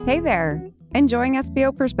Hey there! Enjoying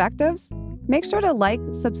SBO Perspectives? Make sure to like,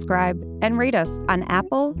 subscribe, and rate us on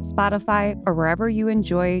Apple, Spotify, or wherever you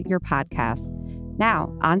enjoy your podcasts.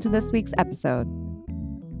 Now, on to this week's episode.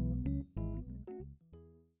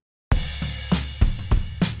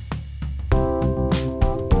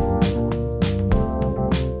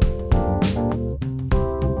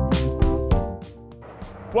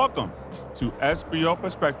 Welcome to SBO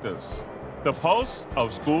Perspectives, the pulse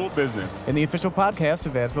of school business. And the official podcast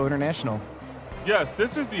of ASBO International. Yes,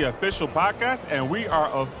 this is the official podcast, and we are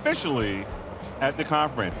officially at the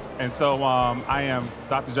conference. And so I am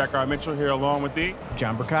Dr. Jack R. Mitchell here along with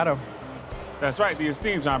John Mercado. That's right, the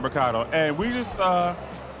esteemed John Mercado. And we just,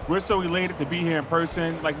 we're so elated to be here in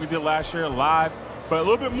person like we did last year, live, but a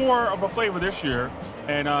little bit more of a flavor this year.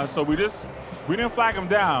 And so we didn't flag him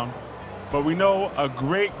down, but we know a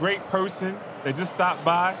great person that just stopped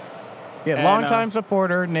by. Yeah, longtime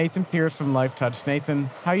supporter, Nathan Pierce from Life Touch.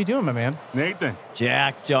 Nathan, how you doing, my man? Nathan.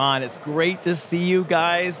 Jack, John, it's great to see you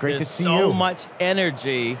guys. Great to see you. There's so much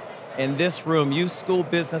energy in this room. You school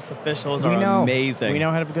business officials are amazing. We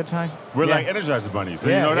know how to have a good time. We're like Energizer bunnies. You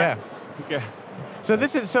know that? Yeah.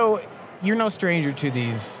 So you're no stranger to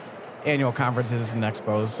these annual conferences and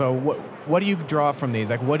expos. So what do you draw from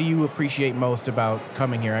these? Like, what do you appreciate most about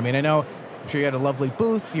coming here? I mean, I'm sure you had a lovely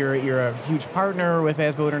booth. You're a huge partner with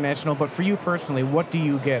ASBO International. But for you personally, what do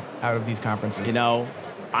you get out of these conferences? You know,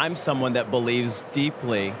 I'm someone that believes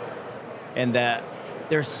deeply in that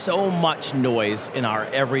there's so much noise in our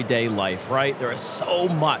everyday life, right? There is so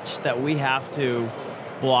much that we have to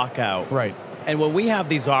block out. Right. And when we have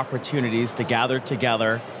these opportunities to gather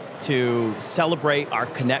together to celebrate our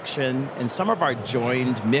connection and some of our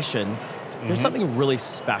joined mission, there's something really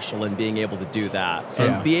special in being able to do that.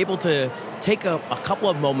 So be able to take a couple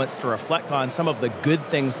of moments to reflect on some of the good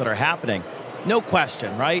things that are happening. No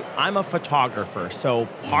question, right? I'm a photographer, so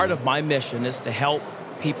part of my mission is to help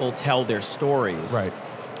people tell their stories. Right.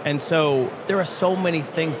 And so there are so many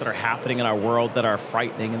things that are happening in our world that are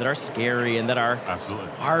frightening and that are scary and that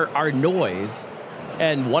are noise.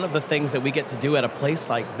 And one of the things that we get to do at a place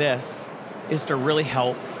like this is to really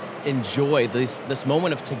help enjoy this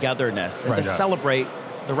moment of togetherness and to celebrate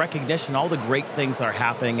the recognition, all the great things that are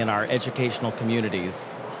happening in our educational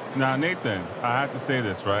communities. Now, Nathan, I have to say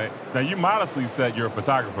this, right? Now, you modestly said you're a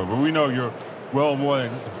photographer, but we know you're well more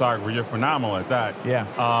than just a photographer. You're phenomenal at that.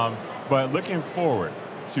 Yeah. But looking forward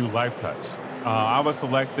to Life Touch, I was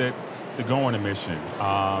selected to go on a mission.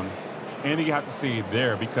 Anything you have to see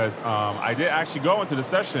there, because I did actually go into the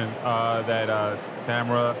session that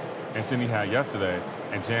Tamara and Cindy had yesterday,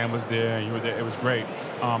 and Jan was there, and you were there. It was great.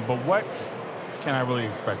 But what can I really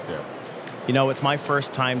expect there? You know, it's my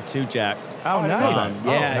first time too, Jack. Oh, nice.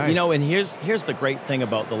 Nice. You know, and here's the great thing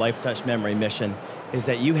about the Life Touch Memory Mission is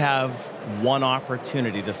that you have one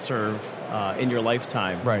opportunity to serve in your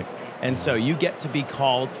lifetime. Right. And so you get to be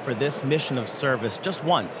called for this mission of service just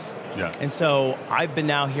once. Yes. And so I've been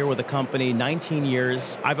now here with the company 19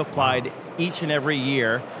 years. I've applied each and every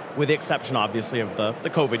year, with the exception, obviously, of the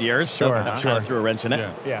COVID years. Sure. That kind of threw a wrench in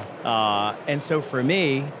it. Yeah. And so for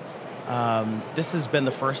me, this has been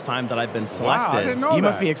the first time that I've been selected. Wow, I didn't know You that.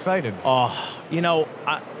 must be excited. Oh, you know,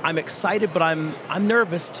 I'm excited, but I'm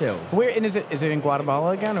nervous too. Where and is it in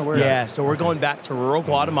Guatemala again, or where? Yeah, is it? so we're going back to rural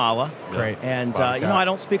Guatemala. Great. And you know, I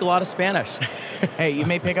don't speak a lot of Spanish. Hey, you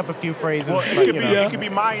may pick up a few phrases. Well, but, it could be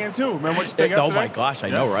Mayan too. Remember what you said yesterday? Oh my gosh, I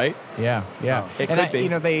know, right? Yeah. It and could be. You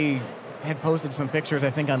know, they had posted some pictures,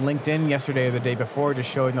 I think, on LinkedIn yesterday or the day before, just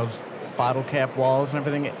showing those bottle cap walls and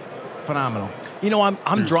everything. Phenomenal. You know,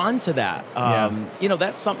 I'm drawn to that. You know,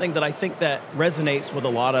 that's something that I think that resonates with a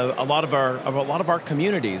lot of our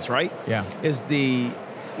communities, right? Yeah. Is the,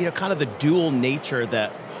 you know, kind of the dual nature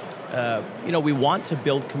that you know, we want to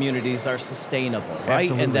build communities that are sustainable, right?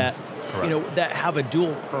 Absolutely. And that Correct. you know, that have a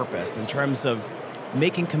dual purpose in terms of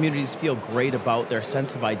making communities feel great about their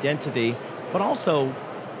sense of identity, but also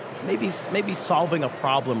maybe solving a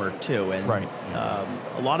problem or two. And Right.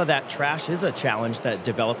 A lot of that trash is a challenge that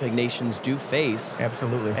developing nations do face.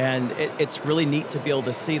 Absolutely. And it's really neat to be able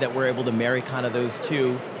to see that we're able to marry kind of those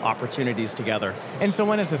two opportunities together. And so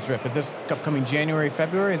when is this trip? Is this upcoming January,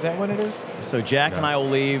 February? Is that when it is? So Jack and I will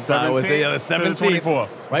leave the 17th to the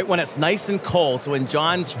 24th. right when it's nice and cold. So when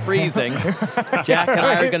John's freezing, Jack and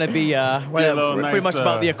I are going to be we're pretty much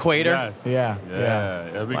about the equator. Yes. Yeah.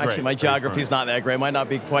 It'll be great. Actually, my geography's not that great. Might not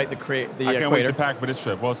be quite the equator. I can't wait to pack for this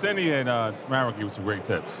trip. Well, Cindy and Mara gave us some great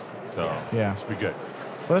tips, so Yeah. it should be good.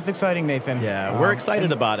 Well, that's exciting, Nathan. Yeah, we're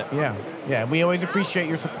excited about it. Yeah. We always appreciate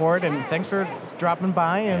your support, and thanks for dropping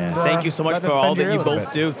by. And thank you so much let for us all spend that here you a little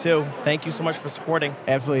both bit. do, too. Thank you so much for supporting.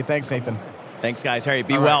 Absolutely. Thanks, Nathan. Thanks, guys. Harry,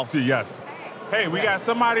 be All right, well. see you, yes. Hey, we got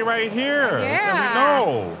somebody right here Yeah. that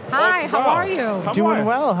we know. Hi, how are you? Come Doing on.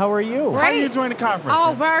 well. How are you? How are you enjoying the conference?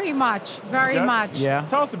 Oh, very much, very Yes? much. Yeah.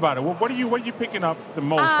 Tell us about it. What are you picking up the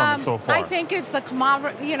most from it so far? I think it's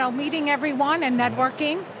the meeting everyone and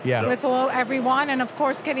networking Yeah. with everyone, and of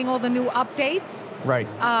course getting all the new updates Right.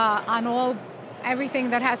 on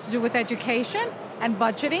everything that has to do with education and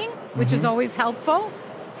budgeting, which is always helpful.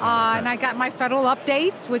 And I got my federal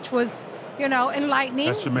updates, which was, enlightening.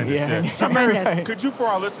 That's tremendous. Yeah. Tremendous. Could you, for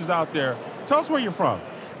our listeners out there, tell us where you're from?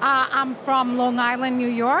 I'm from Long Island, New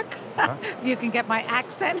York. If you can get my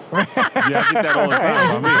accent. Yeah, I get that all the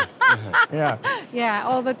time. I mean, Yeah. Yeah,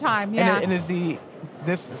 all the time. Yeah. And is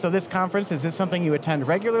this conference, is this something you attend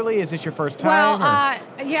regularly? Is this your first Well, time?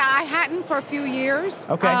 I hadn't for a few years.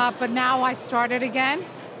 Okay. But now I started again.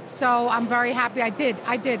 So I'm very happy. I did.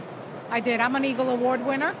 I'm an Eagle Award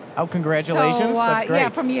winner. Oh, congratulations. So, That's great. Yeah,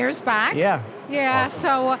 from years back. Yeah. Yeah, Awesome.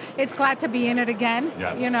 so it's glad to be in it again,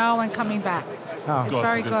 Yes. and coming back. Oh. It's Awesome.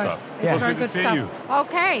 very Good good. stuff. It's Yeah. very Good to good see stuff. you.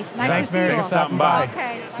 Okay, nice Thanks, to see Mary, you. for stopping by.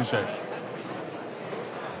 Okay. Appreciate it.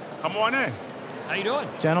 Come on in. How you doing?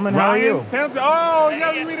 Gentlemen, how are Ryan you? Pendleton. Oh,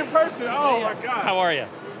 yeah, we meet in person. Oh, my gosh. How are you?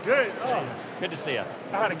 Good. Oh, Good to see you.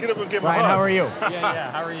 I had to get up and get my Ryan, hug. how are you?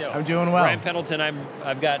 Yeah. How are you? I'm doing well. Ryan Pendleton.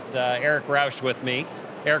 I've got Eric Rausch with me.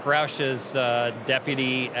 Eric Rausch is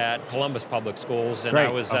deputy at Columbus Public Schools, and Great.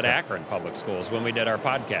 I was at Okay. Akron Public Schools when we did our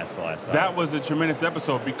podcast the last time. That was a tremendous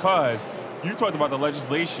episode because you talked about the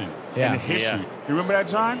legislation Yeah. and the history. Yeah. You remember that,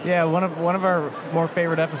 John? Yeah, one of our more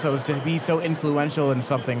favorite episodes, to be so influential in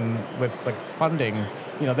something with like funding.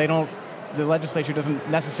 The legislature doesn't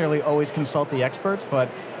necessarily always consult the experts, but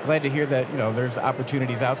glad to hear that there's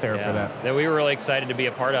opportunities out there for that. we were really excited to be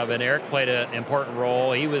a part of, and Eric played an important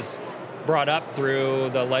role. He was brought up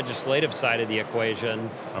through the legislative side of the equation,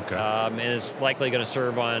 Okay. and is likely going to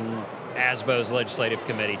serve on ASBO's legislative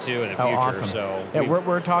committee too in the Oh, future. awesome. So Yeah, we've-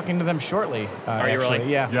 we're talking to them shortly. Are you actually.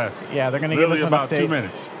 really? Yeah. Yes. Yeah, they're going to give us Literally an about update. 2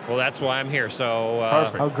 minutes. well, that's why I'm here. So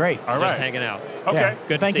Perfect. Oh, great. All just right. hanging out. Okay. Yeah.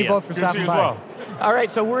 Good to Thank see you ya. both for Good to see stopping you as by. well. All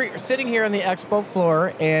right, so we're sitting here on the expo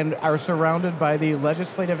floor and are surrounded by the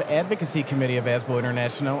Legislative Advocacy Committee of ASBO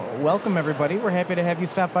International. Welcome, everybody. We're happy to have you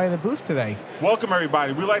stop by the booth today. Welcome,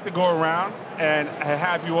 everybody. We like to go around and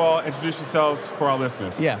have you all introduce yourselves for our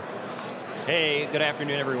listeners. Yeah. Hey, good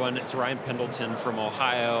afternoon, everyone. It's Ryan Pendleton from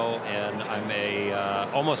Ohio, and I'm a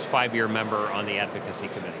almost 5-year member on the Advocacy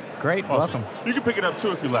Committee. Great. Awesome. Welcome. You can pick it up,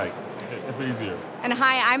 too, if you like, if it's easier. And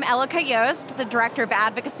hi, I'm Elika Yost, the Director of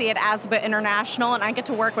Advocacy at ASBO International, and I get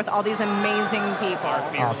to work with all these amazing people.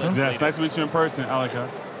 Awesome. Yes, nice to meet you in person, Alika.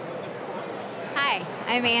 Hi,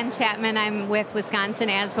 I'm Ann Chapman. I'm with Wisconsin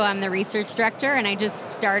ASBO. I'm the research director, and I just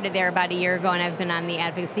started there about a year ago, and I've been on the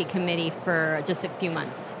advocacy committee for just a few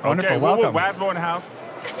months. Wonderful. Okay, Welcome. Wasbo in the house.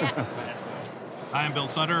 Hi, I'm Bill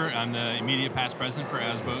Sutter. I'm the immediate past president for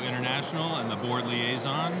ASBO International and the board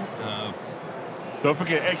liaison. Don't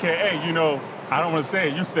forget, AKA, I don't want to say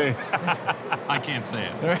it. You say it. I can't say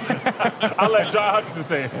it. I'll let John Hutchinson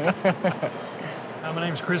say it. My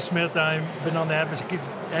name's Chris Smith. I've been on the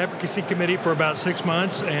advocacy committee for about 6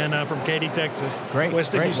 months, and I'm from Katy, Texas. Great.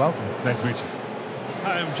 West of Great. Houston. Welcome. Nice to meet you.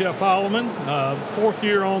 Hi, I'm Jeff Holloman, 4th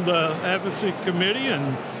year on the advocacy committee,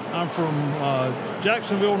 and I'm from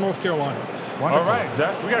Jacksonville, North Carolina. Wonderful. All right,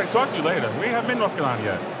 Jeff. We got to talk to you later. We haven't been in North Carolina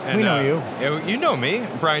yet. And, We know you. yeah, you know me,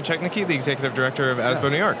 Brian Chechnicki, the executive director of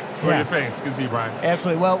ASBO New York. Where Yeah. your face? Good to see you, Brian.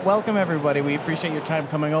 Absolutely. Well, welcome, everybody. We appreciate your time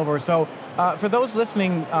coming over. So, for those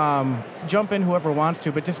listening, jump in whoever wants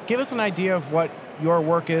to, but just give us an idea of what your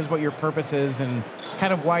work is, what your purpose is, and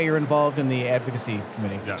kind of why you're involved in the advocacy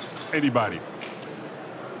committee. Yes. Anybody.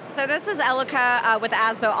 So this is Elika with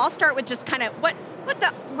ASBO. I'll start with just kind of what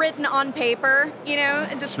the written on paper,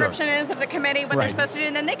 description is of the committee, what Right. they're supposed to do,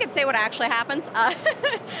 and then they could say what actually happens.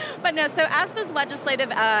 But no, so ASBO's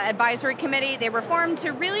Legislative Advisory Committee, they were formed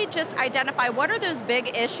to really just identify what are those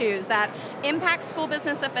big issues that impact school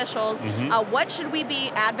business officials, what should we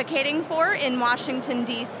be advocating for in Washington,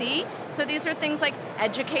 D.C. So these are things like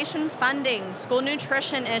education funding, school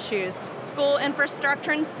nutrition issues, school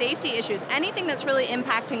infrastructure and safety issues, anything that's really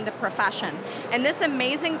impacting the profession. And this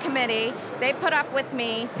amazing committee, they put up with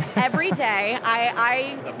me every day.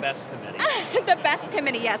 The best committee. The best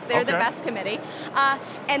committee, yes, they're the Okay. best committee.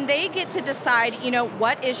 And they get to decide,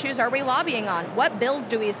 what issues are we lobbying on? What bills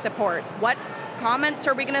do we support? What comments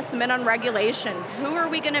are we going to submit on regulations? Who are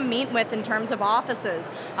we going to meet with in terms of offices?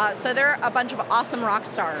 So they're a bunch of awesome rock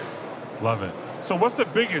stars. Love it. So what's the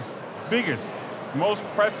biggest, most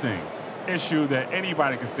pressing issue that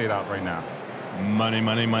anybody can state out right now? Money,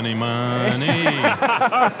 money, money, money.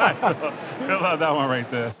 I love that one right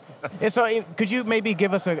there. So could you maybe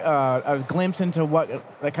give us a glimpse into what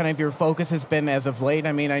kind of your focus has been as of late?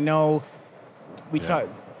 I mean, I know we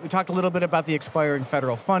talked a little bit about the expiring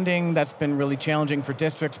federal funding. That's been really challenging for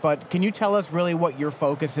districts, but can you tell us really what your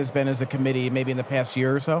focus has been as a committee maybe in the past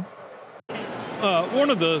year or so? One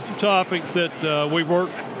of the topics that we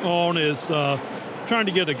worked on is trying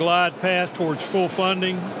to get a glide path towards full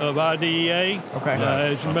funding of IDEA. Okay.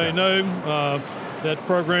 As you may know, that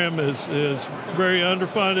program is very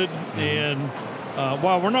underfunded, and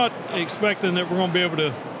while we're not expecting that we're going to be able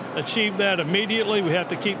to achieve that immediately, we have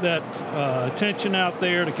to keep that attention out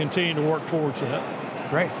there to continue to work towards that.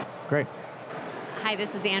 Great. Hi,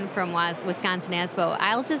 this is Ann from Wisconsin ASBO.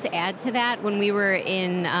 I'll just add to that. When we were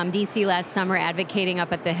in D.C. last summer advocating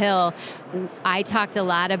up at the Hill, I talked a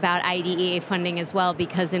lot about IDEA funding as well,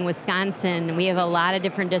 because in Wisconsin, we have a lot of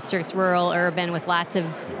different districts, rural, urban, with lots of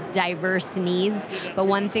diverse needs. But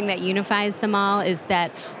one thing that unifies them all is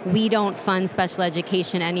that we don't fund special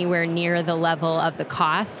education anywhere near the level of the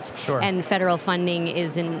cost. Sure. And federal funding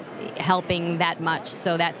isn't helping that much.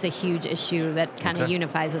 So that's a huge issue that kind of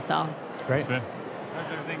unifies us all. Great.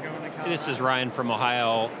 This is Ryan from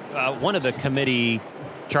Ohio. One of the committee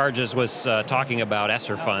charges was talking about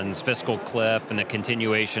ESSER funds, fiscal cliff, and the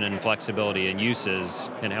continuation and flexibility in uses,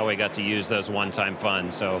 and how we got to use those one-time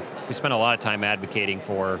funds. So we spent a lot of time advocating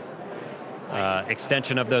for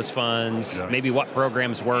extension of those funds, maybe what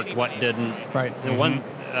programs worked, what didn't. Right. And one,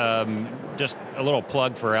 just a little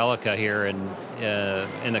plug for ELICA here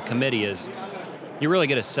in the committee is, you really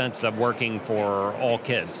get a sense of working for all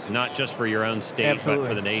kids, not just for your own state, Absolutely. but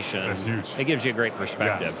for the nation. That's huge. It gives you a great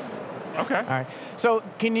perspective. Yes. Okay. All right. So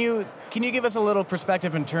can you give us a little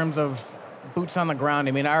perspective in terms of boots on the ground?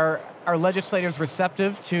 I mean, are legislators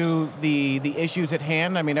receptive to the issues at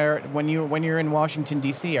hand? I mean, when you're in Washington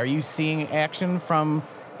D.C., are you seeing action from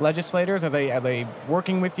legislators? Are they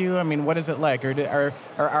working with you? I mean, what is it like? Or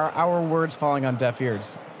are our words falling on deaf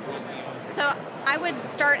ears? So I would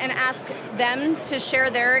start and ask them to share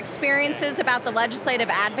their experiences about the Legislative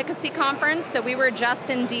Advocacy Conference. So we were just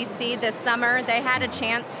in D.C. this summer. They had a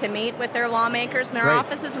chance to meet with their lawmakers in their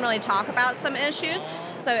offices and really talk about some issues.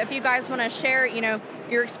 So if you guys want to share,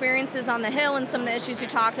 your experiences on the Hill and some of the issues you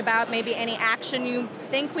talked about, maybe any action you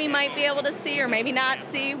think we might be able to see or maybe not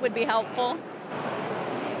see would be helpful.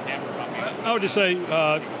 I would just say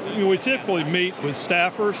we typically meet with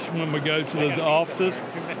staffers when we go to the offices,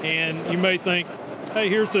 and you may think, hey,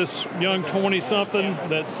 here's this young 20-something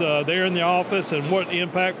that's there in the office, and what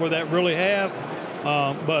impact would that really have?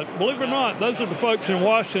 But believe it or not, those are the folks in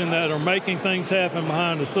Washington that are making things happen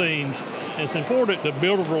behind the scenes. And it's important to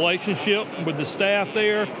build a relationship with the staff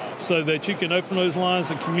there so that you can open those lines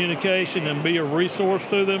of communication and be a resource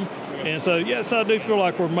to them. And so, yes, I do feel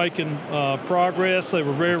like we're making progress. They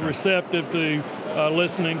were very receptive to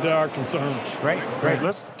listening to our concerns. Great.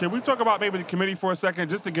 Can we talk about maybe the committee for a second,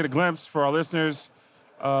 just to get a glimpse for our listeners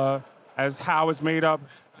as how it's made up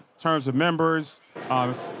in terms of members,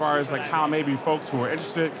 as far as like how maybe folks who are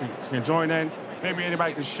interested can join in. Maybe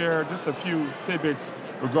anybody can share just a few tidbits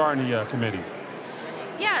regarding the committee.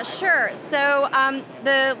 Yeah, sure. So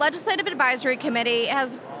the Legislative Advisory Committee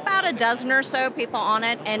has about a dozen or so people on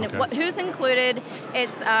it, and who's included,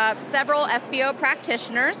 it's several SBO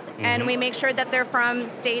practitioners, and we make sure that they're from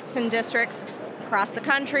states and districts across the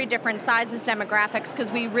country, different sizes, demographics,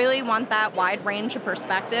 because we really want that wide range of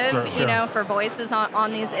perspective, for voices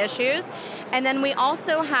on these issues. And then we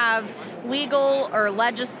also have legal or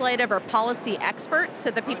legislative or policy experts, so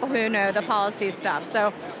the people who know the policy stuff.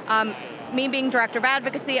 So me being Director of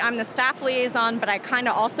Advocacy, I'm the staff liaison, but I kind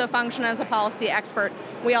of also function as a policy expert.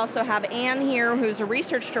 We also have Ann here, who's a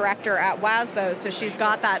research director at ASBO, so she's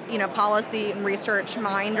got that, policy and research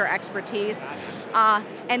mind or expertise.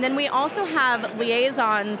 And then we also have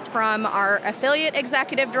liaisons from our affiliate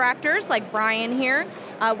executive directors, like Brian here.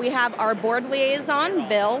 We have our board liaison,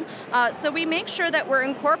 Bill. So we make sure that we're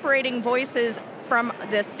incorporating voices from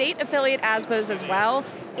the state affiliate ASBOs as well,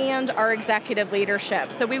 and our executive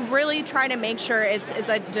leadership. So we really try to make sure it's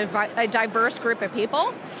a diverse group of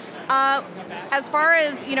people. As far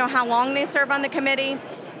as how long they serve on the committee,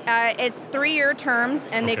 it's 3-year terms,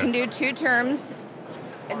 and they can do 2 terms.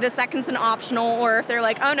 The second's an optional, or if they're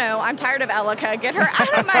like, oh no, I'm tired of ELICA, get her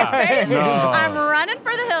out of my face. No. I'm running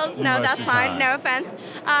for the hills. No, Unless that's you fine, can. no offense.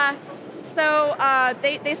 So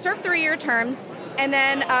they serve 3-year terms. And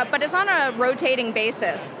then, but it's on a rotating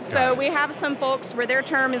basis. So we have some folks where their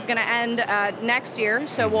term is going to end next year.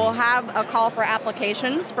 So we'll have a call for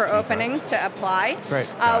applications for openings to apply. Great.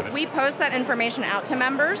 We post that information out to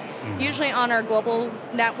members. Usually on our global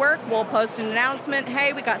network, we'll post an announcement.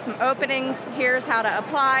 Hey, we got some openings. Here's how to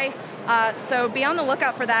apply. So be on the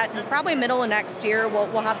lookout for that. Probably middle of next year,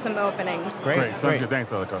 we'll have some openings. Great. Sounds good.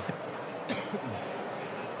 Thanks, Elika.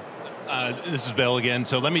 This is Bill again.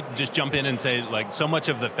 So let me just jump in and say, like, so much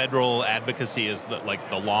of the federal advocacy is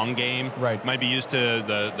the long game. Right. You might be used to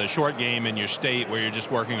the short game in your state where you're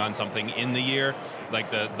just working on something in the year,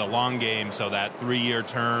 like the long game. So that 3-year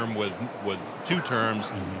term with 2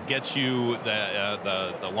 terms gets you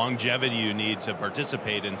the longevity you need to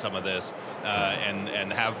participate in some of this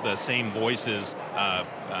and have the same voices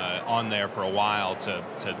on there for a while to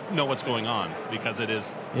know what's going on, because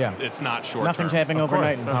it's not short Nothing's term. happening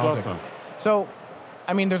overnight in That's politics. awesome. So,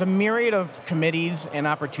 I mean, there's a myriad of committees and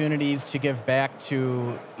opportunities to give back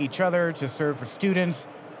to each other, to serve for students.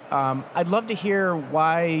 I'd love to hear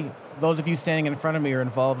why those of you standing in front of me are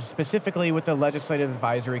involved specifically with the Legislative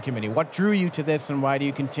Advisory Committee. What drew you to this, and why do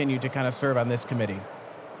you continue to kind of serve on this committee?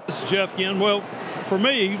 This is Jeff again. Well, for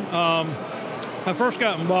me, I first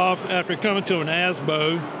got involved after coming to an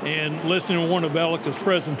ASBO and listening to one of Elika's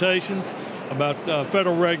presentations about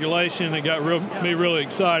federal regulation. It got me really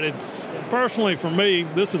excited. Personally, for me,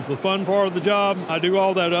 this is the fun part of the job. I do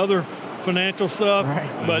all that other financial stuff,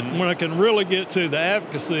 but when I can really get to the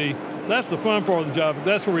advocacy, that's the fun part of the job.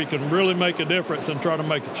 That's where you can really make a difference and try to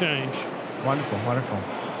make a change. Wonderful, wonderful.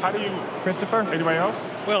 How do you, Christopher? Anybody else?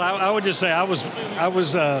 Well, I would just say I was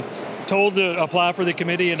told to apply for the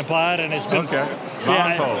committee and applied, and it's been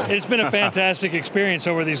it's been a fantastic experience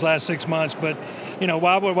over these last 6 months. But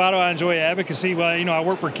why do I enjoy advocacy? Well, I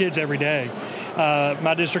work for kids every day.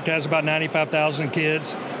 My district has about 95,000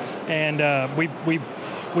 kids, and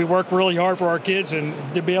we work really hard for our kids,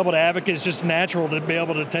 and to be able to advocate is just natural to be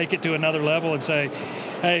able to take it to another level and say,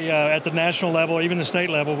 hey, at the national level, even the state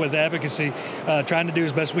level with advocacy, trying to do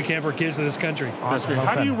as best we can for kids in this country. That's great.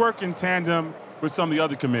 How do you work in tandem with some of the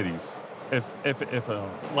other committees? If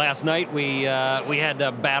Last night we had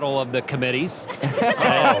a battle of the committees.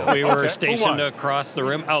 We were stationed across the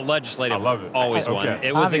room. Legislative. I love it. Always won.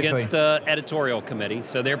 It was Obviously. against editorial committee,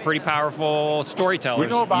 so they're pretty powerful storytellers. We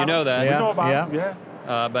know about you know that. We know about them.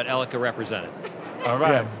 But Elika represented. All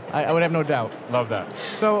right. Yeah, I would have no doubt. Love that.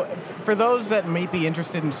 So for those that may be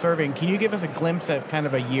interested in serving, can you give us a glimpse at kind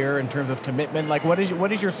of a year in terms of commitment? Like, what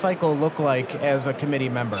does your cycle look like as a committee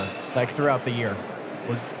member, like throughout the year?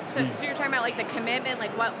 So you're talking about like the commitment,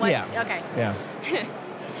 like what? Yeah. Okay. Yeah.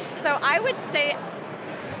 So I would say,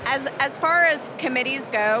 as far as committees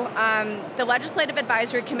go, the Legislative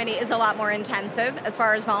Advisory Committee is a lot more intensive as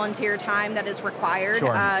far as volunteer time that is required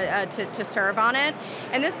to serve on it.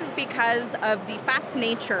 And this is because of the fast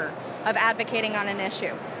nature of advocating on an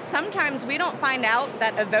issue. Sometimes we don't find out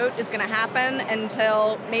that a vote is going to happen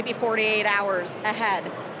until maybe 48 hours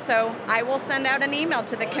ahead. So I will send out an email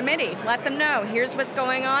to the committee, let them know, here's what's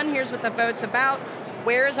going on, here's what the vote's about,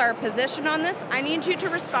 where is our position on this? I need you to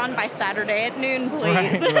respond by Saturday at noon, please.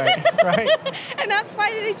 Right. And that's why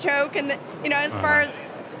they joke, and as far as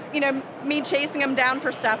me chasing them down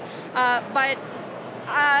for stuff. But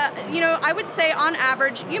I would say on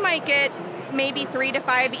average, you might get maybe 3 to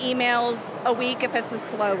 5 emails a week if it's a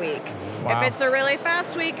slow week. Wow. If it's a really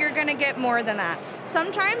fast week, you're going to get more than that.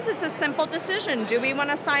 Sometimes it's a simple decision. Do we want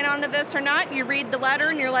to sign on to this or not? You read the letter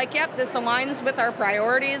and you're like, yep, this aligns with our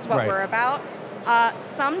priorities, what we're about.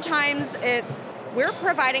 Sometimes it's we're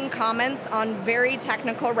providing comments on very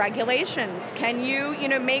technical regulations. Can you,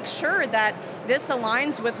 make sure that this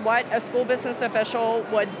aligns with what a school business official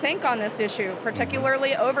would think on this issue,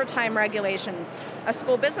 particularly overtime regulations? A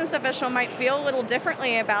school business official might feel a little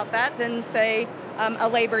differently about that than, say, a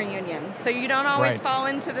labor union. So you don't always fall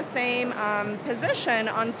into the same position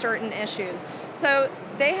on certain issues. So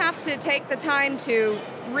they have to take the time to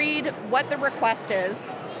read what the request is,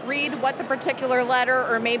 read what the particular letter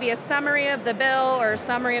or maybe a summary of the bill or a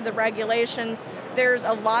summary of the regulations. There's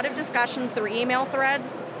a lot of discussions through email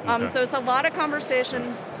threads. So it's a lot of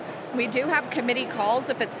conversations. We do have committee calls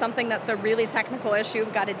if it's something that's a really technical issue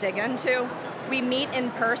we've got to dig into. We meet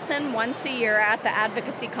in person once a year at the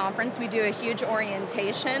advocacy conference. We do a huge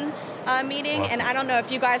orientation meeting. Awesome. And I don't know if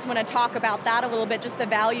you guys want to talk about that a little bit, just the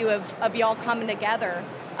value of y'all coming together.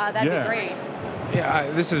 That'd be great.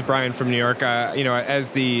 Yeah, this is Brian from New York.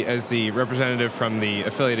 As the representative from the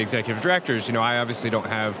affiliate executive directors, I obviously don't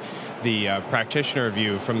have practitioner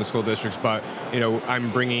view from the school districts, but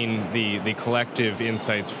I'm bringing the collective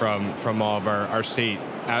insights from all of our state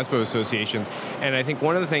ASBO associations. And I think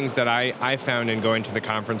one of the things that I found in going to the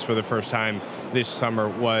conference for the first time this summer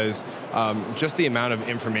was just the amount of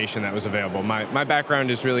information that was available. My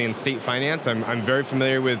background is really in state finance. I'm very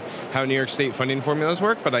familiar with how New York State funding formulas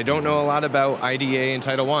work, but I don't know a lot about IDEA and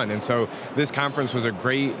Title I. And so this conference was a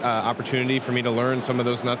great opportunity for me to learn some of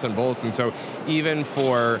those nuts and bolts. And so even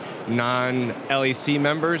for non-LEC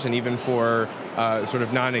members and even for sort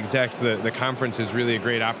of non-execs, the conference is really a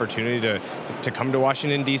great opportunity to come to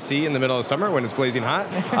Washington, D.C. in the middle of summer when it's blazing hot,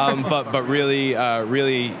 but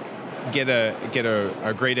really get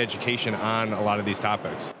a great education on a lot of these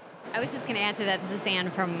topics. I was just going to add to that. This is Ann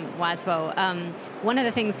from WASBO. One of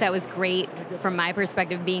the things that was great from my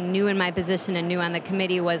perspective, being new in my position and new on the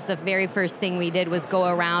committee, was the very first thing we did was go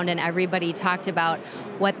around and everybody talked about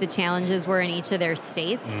what the challenges were in each of their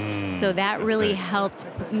states. So that really helped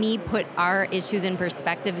me put our issues in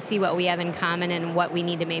perspective, see what we have in common and what we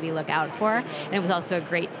need to maybe look out for. And it was also a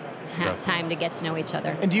great time to get to know each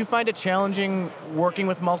other. And do you find it challenging working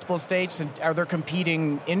with multiple states? And are there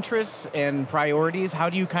competing interests and priorities?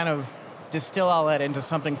 How do you kind of distill all that into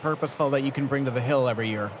something purposeful that you can bring to the Hill every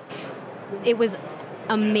year? It was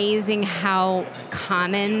amazing how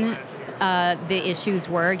common the issues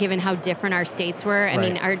were, given how different our states were. I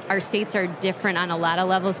mean, our states are different on a lot of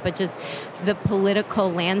levels, but just the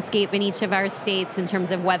political landscape in each of our states, in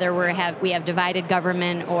terms of whether we have divided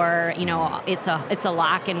government or it's a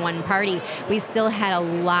lock in one party, we still had a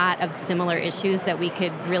lot of similar issues that we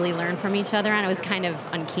could really learn from each other on. It was kind of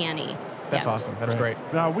uncanny. That's awesome. That's great.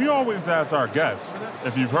 Now, we always ask our guests,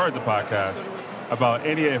 if you've heard the podcast, about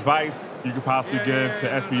any advice you could possibly give to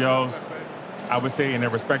SBOs, I would say in their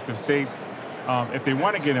respective states, if they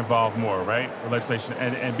want to get involved more, right, with legislation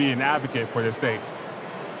and be an advocate for their state.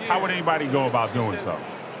 How would anybody go about doing so?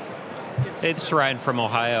 It's Ryan from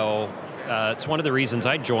Ohio. It's one of the reasons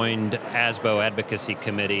I joined ASBO Advocacy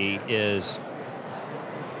Committee is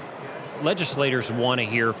legislators want to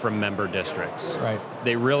hear from member districts. Right.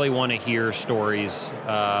 They really want to hear stories.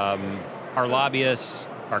 Our lobbyists,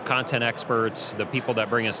 our content experts, the people that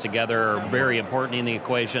bring us together are very important in the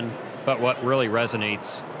equation, but what really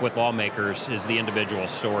resonates with lawmakers is the individual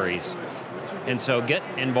stories. And so get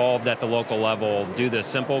involved at the local level, do the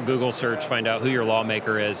simple Google search, find out who your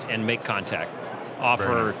lawmaker is, and make contact.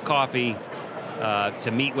 Offer coffee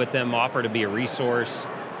to meet with them, offer to be a resource,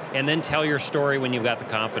 and then tell your story when you've got the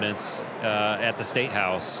confidence at the State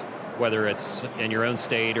House, whether it's in your own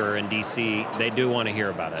state or in D.C., they do want to hear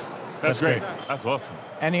about it. That's great. That's awesome.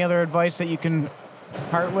 Any other advice that you can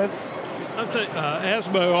part with? I'd say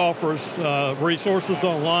ASBO offers resources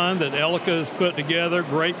online that ELICA has put together,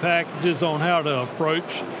 great packages on how to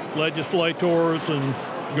approach legislators and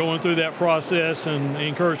going through that process, and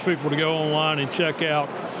encourage people to go online and check out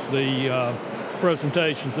the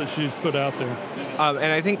presentations that she's put out there.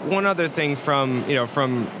 And I think one other thing from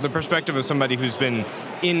the perspective of somebody who's been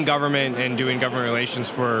in government and doing government relations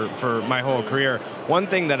for my whole career, one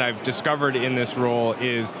thing that I've discovered in this role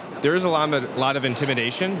is there is a lot of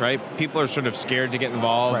intimidation, right? People are sort of scared to get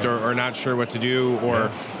involved or not sure what to do,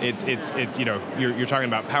 or it's you're talking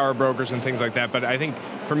about power brokers and things like that. But I think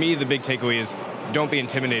for me, the big takeaway is don't be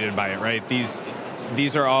intimidated by it, right?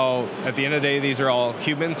 These are all, at the end of the day, these are all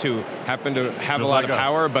humans who happen to have just a lot of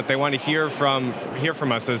power, but they want to hear from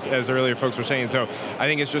us, as earlier folks were saying. So I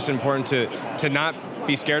think it's just important to not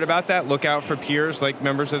be scared about that. Look out for peers like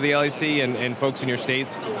members of the LEC and folks in your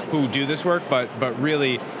states who do this work, but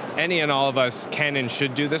really any and all of us can and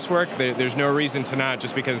should do this work. There's no reason to not,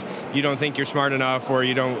 just because you don't think you're smart enough, or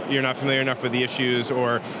you're not familiar enough with the issues,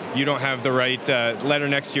 or you don't have the right letter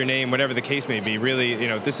next to your name, whatever the case may be. Really,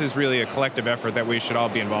 this is really a collective effort that we should all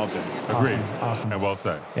be involved in. Agreed. Awesome. And well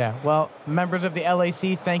said. Yeah. Well, members of the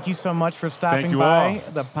LAC, thank you so much for stopping by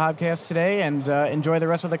the podcast today, and enjoy the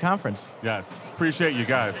rest of the conference. Yes. Appreciate you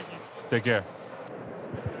guys. Take care.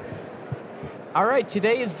 All right,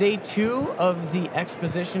 today is day 2 of the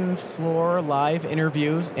exposition floor live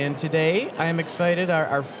interviews, and today I am excited,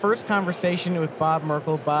 our first conversation with Bob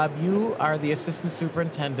Merkel. Bob, you are the Assistant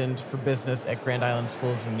Superintendent for Business at Grand Island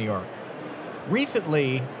Schools in New York.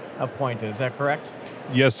 Recently appointed, is that correct?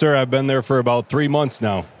 Yes, sir. I've been there for about 3 months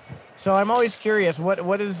now. So I'm always curious,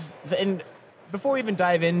 what is, and before we even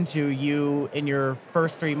dive into you in your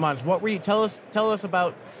first 3 months, what were you, tell us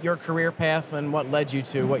about your career path and what led you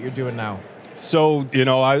to what you're doing now. So,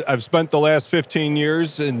 I've spent the last 15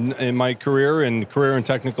 years in my career in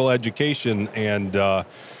technical education, and,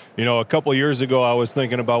 a couple of years ago, I was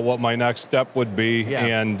thinking about what my next step would be,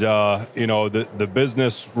 and the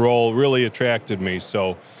business role really attracted me.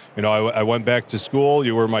 So, I went back to school.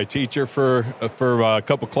 You were my teacher for a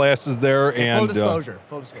couple classes there, and full disclosure.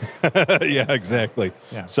 yeah, exactly.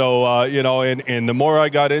 Yeah. So, and the more I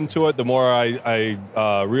got into it, the more I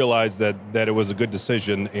realized that it was a good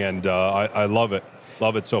decision, and I love it.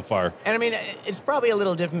 Love it so far. And I mean, it's probably a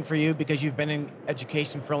little different for you because you've been in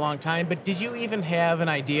education for a long time, but did you even have an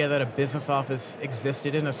idea that a business office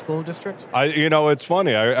existed in a school district? It's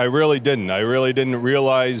funny. I really didn't. I really didn't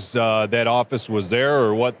realize that office was there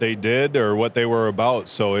or what they did or what they were about.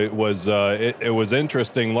 So it was it was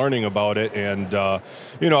interesting learning about it. And,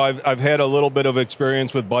 I've had a little bit of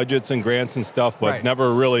experience with budgets and grants and stuff, but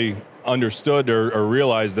never really understood or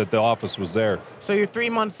realized that the office was there. So you're 3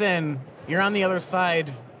 months in. You're on the other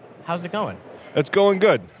side. How's it going? It's going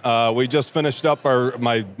good. We just finished up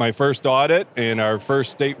my first audit in our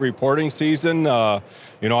first state reporting season. I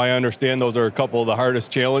understand those are a couple of the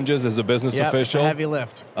hardest challenges as a business official. Heavy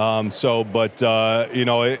lift. They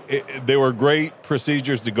were great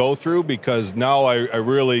procedures to go through because now I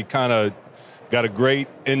really kind of got a great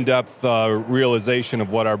in-depth realization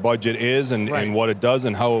of what our budget is and what it does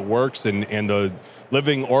and how it works and the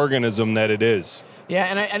living organism that it is. Yeah,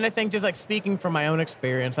 and I think just like speaking from my own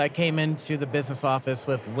experience, I came into the business office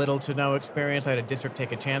with little to no experience. I had a district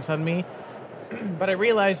take a chance on me. But I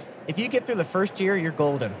realized if you get through the first year, you're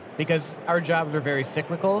golden because our jobs are very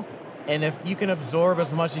cyclical. And if you can absorb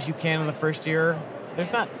as much as you can in the first year,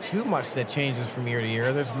 there's not too much that changes from year to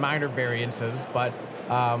year. There's minor variances, but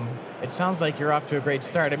it sounds like you're off to a great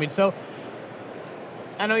start. I mean, so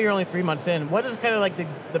I know you're only 3 months in. What is kind of like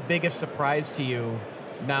the biggest surprise to you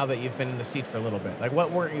now that you've been in the seat for a little bit? Like,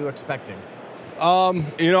 what weren't you expecting?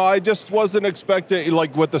 I just wasn't expecting,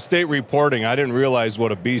 like with the state reporting, I didn't realize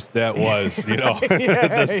what a beast that was,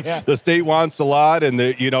 The state wants a lot, and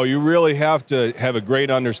you really have to have a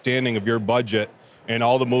great understanding of your budget and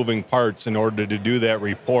all the moving parts in order to do that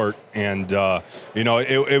report. And,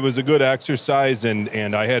 it was a good exercise,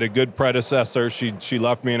 and I had a good predecessor. She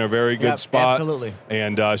left me in a very good spot. Absolutely.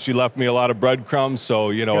 And she left me a lot of breadcrumbs,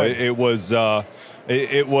 so, it was...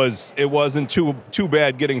 It wasn't too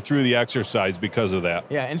bad getting through the exercise because of that.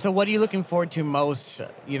 Yeah, and so what are you looking forward to most?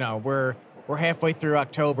 We're halfway through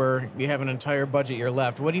October. You have an entire budget year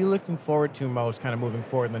left. What are you looking forward to most kind of moving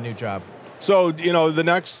forward in the new job? So, the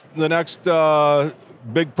next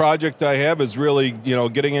big project I have is really,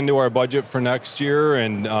 getting into our budget for next year.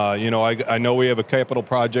 And, I know we have a capital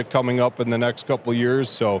project coming up in the next couple of years.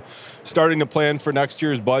 So starting to plan for next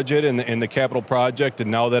year's budget and the capital project. And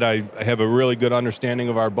now that I have a really good understanding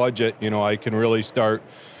of our budget, I can really start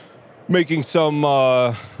making some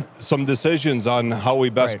decisions on how we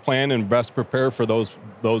best plan and best prepare for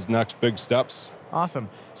those next big steps. Awesome.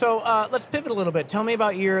 So let's pivot a little bit. Tell me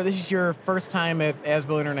about this is your first time at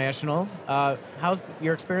ASBO International. How's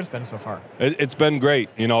your experience been so far? It's been great.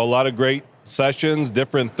 A lot of great sessions,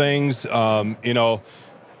 different things.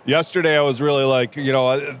 Yesterday I was really like,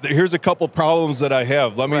 here's a couple problems that I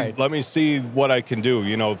have. Let me see what I can do.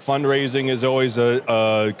 Fundraising is always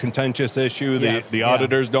a contentious issue. The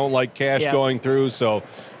auditors don't like cash going through. So,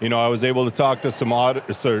 I was able to talk to some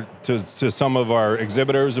to some of our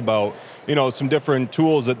exhibitors about, some different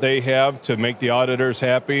tools that they have to make the auditors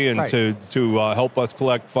happy and to help us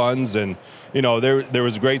collect funds. And, there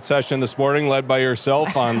was a great session this morning led by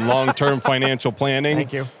yourself on long-term financial planning.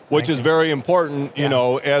 Thank you. Which is very important,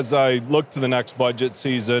 as I look to the next budget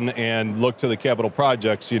season and look to the capital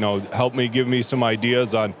projects, give me some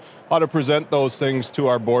ideas on how to present those things to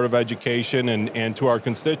our Board of Education and to our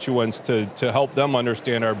constituents to help them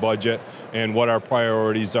understand our budget and what our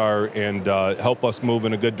priorities are and help us move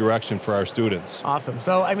in a good direction for our students. Awesome.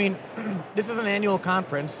 So, I mean, this is an annual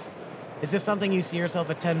conference. Is this something you see yourself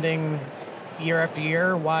attending year after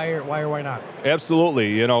year? Why or why not?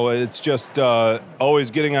 Absolutely. It's just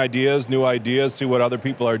always getting ideas, new ideas, see what other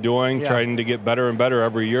people are doing, trying to get better and better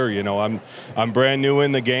every year. I'm brand new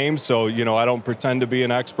in the game, so, I don't pretend to be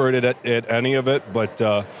an expert at any of it, but,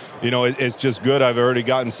 it's just good. I've already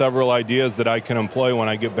gotten several ideas that I can employ when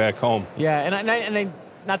I get back home. Yeah, and I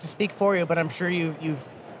not to speak for you, but I'm sure you've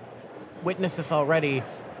witnessed this already.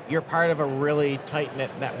 You're part of a really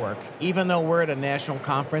tight-knit network. Even though we're at a national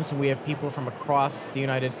conference and we have people from across the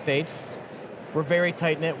United States, we're very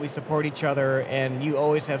tight-knit, we support each other, and you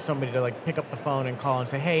always have somebody to pick up the phone and call and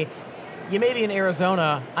say, hey, you may be in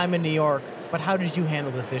Arizona, I'm in New York, but how did you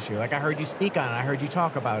handle this issue? I heard you speak on it, I heard you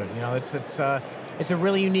talk about it. It's a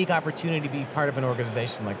really unique opportunity to be part of an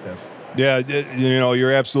organization like this. Yeah,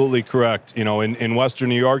 you're absolutely correct. In Western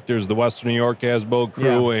New York, there's the Western New York ASBO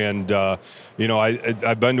crew, and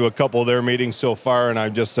I've been to a couple of their meetings so far, and I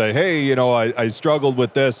just say, hey, I struggled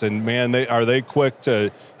with this, and man, they quick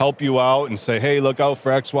to help you out and say, hey, look out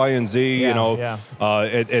for X, Y, and Z.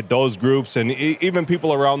 At those groups, and even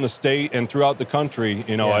people around the state and throughout the country.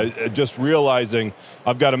 Just realizing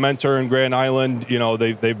I've got a mentor in Grand Island.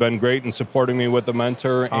 They've been great in supporting me with a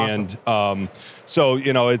mentor, awesome. and so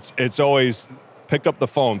it's always pick up the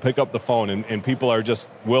phone, and people are just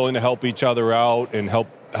willing to help each other out and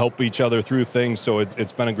help each other through things. So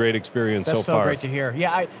it's been a great experience so far. That's so great to hear.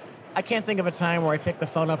 Yeah, I can't think of a time where I picked the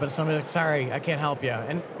phone up and somebody's like, sorry, I can't help you.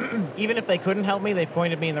 And even if they couldn't help me, they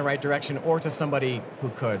pointed me in the right direction or to somebody who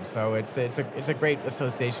could. So it's a great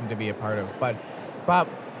association to be a part of. But Bob,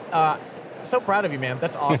 so proud of you, man.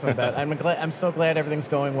 That's awesome. I'm so glad everything's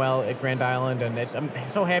going well at Grand Island, and I'm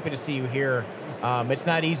so happy to see you here. It's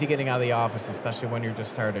not easy getting out of the office, especially when you're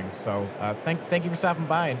just starting. So thank you for stopping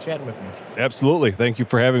by and chatting with me. Absolutely. Thank you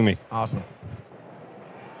for having me. Awesome.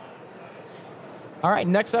 All right,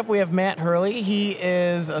 next up we have Matt Hurley. He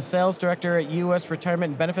is a sales director at U.S.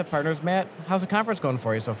 Retirement and Benefit Partners. Matt, how's the conference going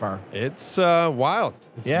for you so far? It's wild.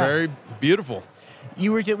 It's very beautiful. We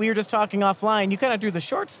were just talking offline. You kind of drew the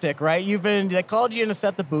short stick, right? They called you in to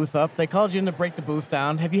set the booth up. They called you in to break the booth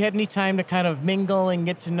down. Have you had any time to kind of mingle and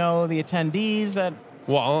get to know the attendees?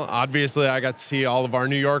 Well, obviously, I got to see all of our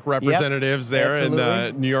New York representatives there in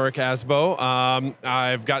the New York ASBO.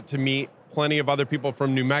 I've got to meet plenty of other people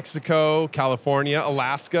from New Mexico, California,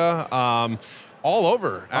 Alaska, all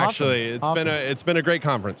over. Actually, it's been a great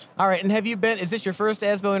conference. All right, and is this your first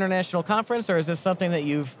ASBO International Conference, or is this something that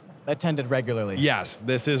you've attended regularly? Yes,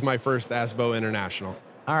 this is my first ASBO International.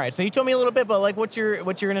 All right, so you told me a little bit, but what's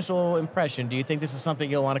your initial impression? Do you think this is something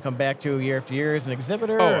you'll want to come back to year after year as an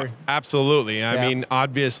exhibitor? Oh, absolutely. I mean,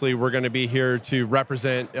 obviously, we're going to be here to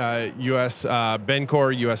represent U.S.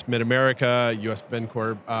 BenCor, U.S. Mid-America, U.S.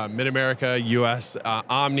 BenCor Mid-America, U.S.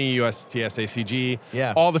 Omni, U.S.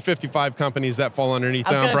 TSACG, all the 55 companies that fall underneath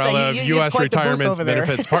the umbrella of U.S. Retirement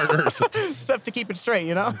Benefits Partners. Stuff to keep it straight,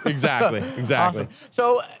 Exactly. Awesome.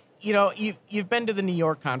 So, you've been to the New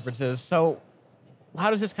York conferences, so how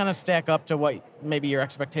does this kind of stack up to what maybe your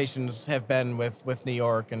expectations have been with New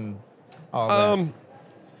York and all that?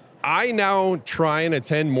 I now try and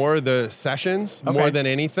attend more of the sessions more than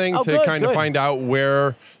anything to kind of find out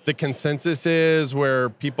where the consensus is, where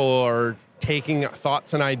people are taking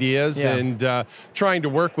thoughts and ideas and trying to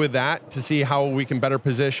work with that to see how we can better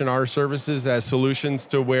position our services as solutions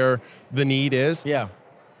to where the need is. Yeah.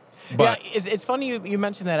 But it's funny you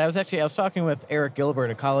mentioned that. I was talking with Eric Gilbert,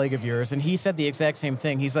 a colleague of yours, and he said the exact same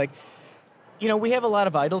thing. He's like, we have a lot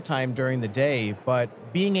of idle time during the day,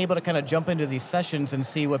 but being able to kind of jump into these sessions and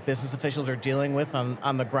see what business officials are dealing with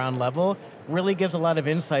on the ground level really gives a lot of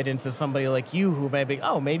insight into somebody like you who may be,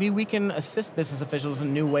 maybe we can assist business officials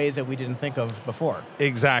in new ways that we didn't think of before.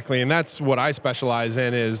 Exactly, and that's what I specialize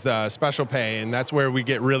in is the special pay, and that's where we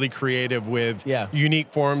get really creative with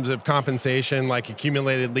unique forms of compensation like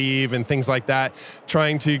accumulated leave and things like that,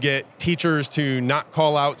 trying to get teachers to not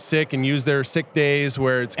call out sick and use their sick days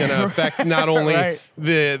where it's going to affect not only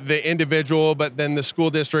the individual, but then the school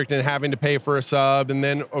district and having to pay for a sub, and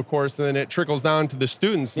then, of course, then it trickles down to the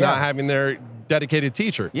students not having their dedicated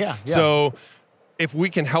teacher. So if we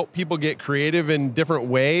can help people get creative in different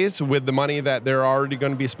ways with the money that they're already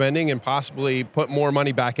going to be spending and possibly put more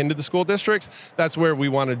money back into the school districts, that's where we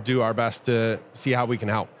want to do our best to see how we can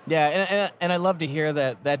help. Yeah, and I love to hear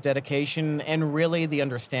that dedication and really the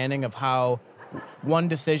understanding of how one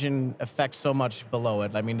decision affects so much below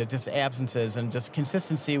it. I mean, just absences and just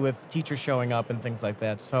consistency with teachers showing up and things like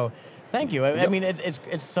that. So thank you. I mean, it's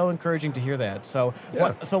so encouraging to hear that. So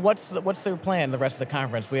what's the plan the rest of the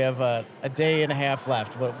conference? We have a day and a half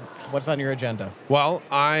left. What's on your agenda? Well,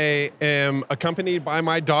 I am accompanied by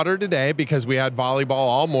my daughter today because we had volleyball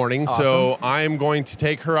all morning. Awesome. So I am going to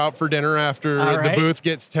take her out for dinner after the booth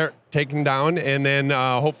gets taken down, and then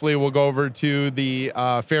hopefully we'll go over to the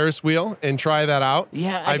Ferris wheel and try that out.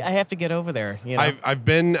 Yeah, I have to get over there. I've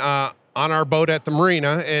been on our boat at the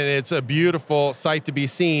marina, and it's a beautiful sight to be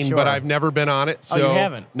seen, but I've never been on it. So you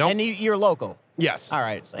haven't? Nope. And you're local? Yes. All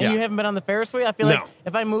right. And you haven't been on the Ferris wheel? I feel like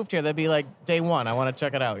if I moved here, that'd be like day one. I want to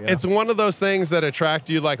check it out. It's one of those things that attract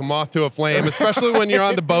you like a moth to a flame, especially when you're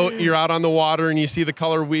on the boat, you're out on the water, and you see the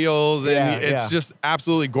color wheels, and it's just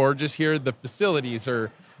absolutely gorgeous here. The facilities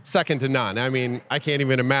are second to none. I mean, I can't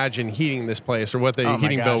even imagine heating this place or what the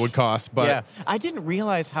heating bill would cost. But yeah, I didn't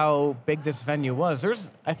realize how big this venue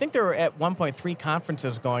was. I think there were at one point 3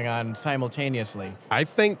 conferences going on simultaneously. I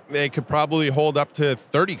think they could probably hold up to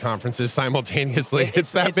 30 conferences simultaneously.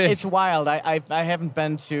 It's that big. It's wild. I haven't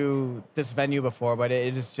been to this venue before, but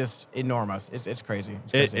it is just enormous. It's crazy.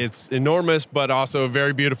 It's enormous, but also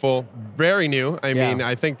very beautiful, very new. I mean,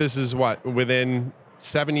 I think this is within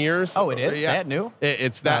 7 years. Oh, it is that new.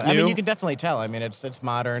 It's that new. I mean, you can definitely tell. I mean, it's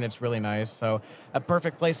modern. It's really nice. So a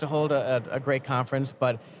perfect place to hold a great conference.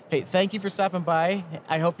 But hey, thank you for stopping by.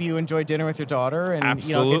 I hope you enjoyed dinner with your daughter. And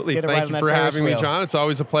absolutely, get thank you for having me, John. It's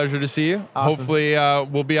always a pleasure to see you. Awesome. Hopefully,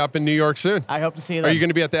 we'll be up in New York soon. I hope to see you then. Are you going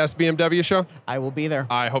to be at the SBMW show? I will be there.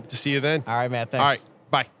 I hope to see you then. All right, Matt. Thanks. All right,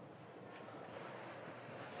 bye.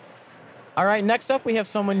 All right, next up, we have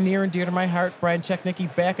someone near and dear to my heart, Brian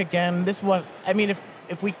Chechnicki, back again.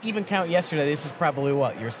 If we even count yesterday, this is probably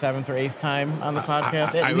your 7th or 8th time on the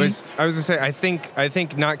podcast, at least? I was going to say, I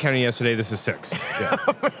think not counting yesterday, this is 6.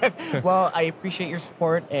 Yeah. Well, I appreciate your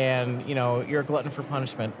support, and, you're a glutton for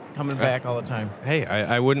punishment, coming back all the time. Hey,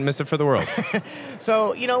 I wouldn't miss it for the world.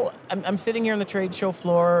 So, I'm sitting here on the trade show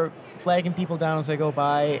floor, flagging people down as they go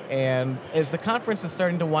by, and as the conference is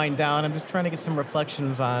starting to wind down, I'm just trying to get some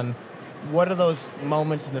reflections on what are those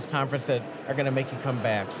moments in this conference that are going to make you come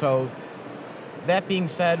back. So, that being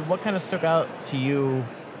said, what kind of stuck out to you?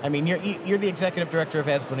 I mean, you're the executive director of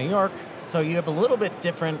ASBO New York, so you have a little bit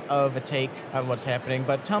different of a take on what's happening.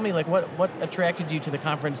 But tell me, what attracted you to the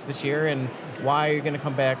conference this year, and why you're going to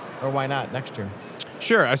come back, or why not next year?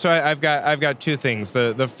 Sure. So I've got 2 things.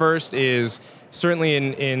 The first is certainly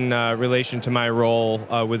in relation to my role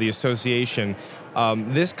with the association.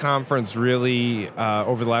 This conference really,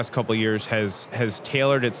 over the last couple of years, has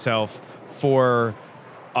tailored itself for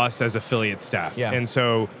us as affiliate staff. Yeah. And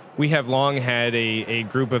so we have long had a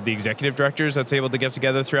group of the executive directors that's able to get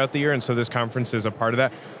together throughout the year, and so this conference is a part of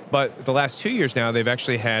that. But the last 2 years now, they've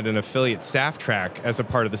actually had an affiliate staff track as a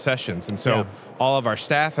part of the sessions. And so all of our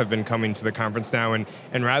staff have been coming to the conference now, and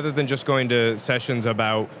rather than just going to sessions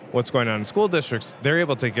about what's going on in school districts, they're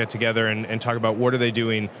able to get together and talk about what are they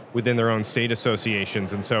doing within their own state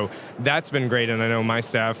associations. And so that's been great, and I know my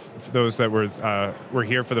staff, those that were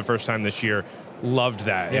here for the first time this year, loved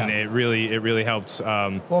that, and it really helped.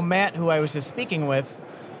 Well, Matt, who I was just speaking with,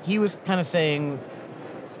 he was kind of saying,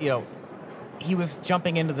 he was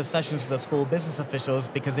jumping into the sessions for the school business officials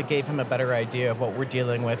because it gave him a better idea of what we're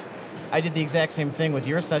dealing with. I did the exact same thing with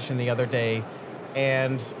your session the other day,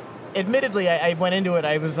 and admittedly, I went into it,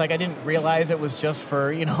 I was like, I didn't realize it was just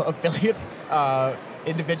for, affiliate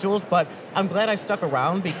individuals, but I'm glad I stuck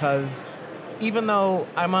around, because even though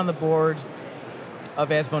I'm on the board of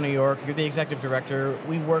ASBO New York, you're the executive director,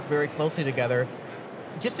 we work very closely together.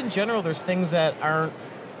 Just in general, there's things that are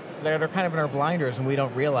kind of in our blinders and we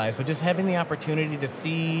don't realize. So just having the opportunity to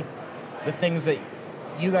see the things that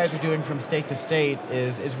you guys are doing from state to state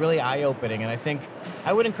is really eye-opening. And I think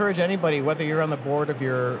I would encourage anybody, whether you're on the board of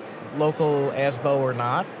your local ASBO or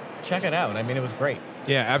not, check it out. I mean, it was great.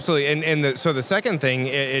 Yeah, absolutely. So the second thing,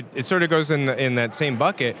 it sort of goes in that same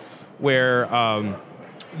bucket where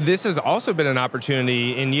this has also been an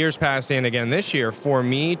opportunity in years past and again this year for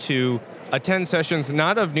me to attend sessions,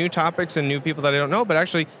 not of new topics and new people that I don't know, but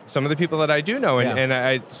actually some of the people that I do know. And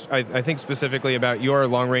I think specifically about your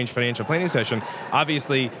long-range financial planning session.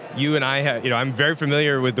 Obviously, you and I have, I'm very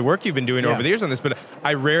familiar with the work you've been doing over the years on this, but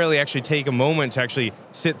I rarely actually take a moment to actually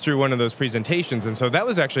sit through one of those presentations. And so that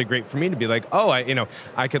was actually great for me to be like,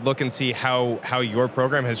 I could look and see how your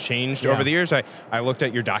program has changed over the years. I looked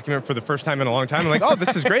at your document for the first time in a long time. I'm like, oh,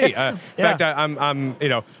 this is great. In fact, I'm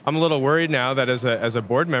a little worried now that as a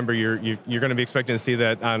board member, you're going to be expecting to see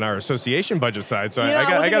that on our association budget side. So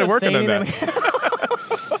I got to work on that.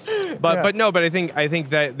 But I think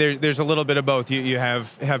that there's a little bit of both. You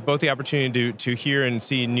have both the opportunity to hear and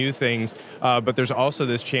see new things, but there's also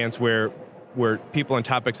this chance where people and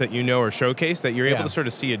topics that are showcased, that you're able to sort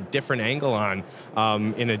of see a different angle on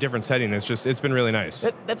in a different setting. It's been really nice.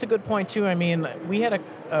 That's a good point too. I mean, we had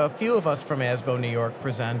a few of us from ASBO New York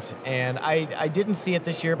present, and I didn't see it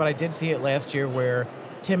this year, but I did see it last year where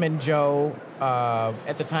Tim and Joe,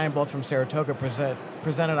 at the time, both from Saratoga,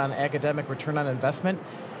 presented on academic return on investment.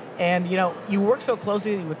 And, you work so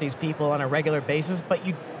closely with these people on a regular basis, but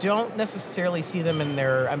you don't necessarily see them in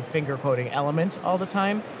their, I'm finger quoting, element all the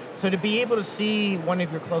time. So to be able to see one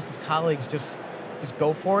of your closest colleagues just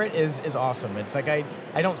go for it is awesome. It's like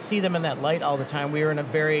I don't see them in that light all the time. We were in a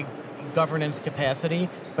very governance capacity,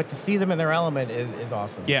 but to see them in their element is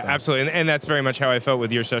awesome. Yeah, so. absolutely, and that's very much how I felt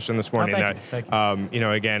with your session this morning. Thank you.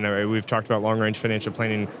 Again, we've talked about long-range financial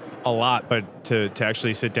planning a lot, but to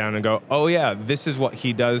actually sit down and go, oh yeah, this is what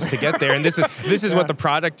he does to get there, and this is what the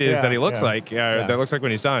product is that he looks like. That looks like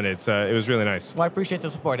when he's done. It was really nice. Well, I appreciate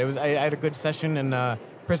the support. I had a good session and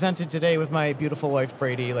presented today with my beautiful wife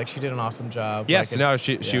Brady. Like, she did an awesome job. Yes,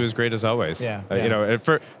 she was great as always. Yeah,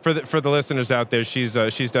 for the listeners out there, she's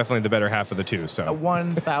definitely the better half of the two. So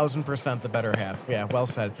 1,000% the better half. Yeah, well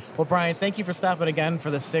said. Well, Brian, thank you for stopping again for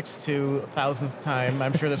the 6th to 1,000th time.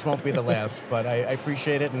 I'm sure this won't be the last, but I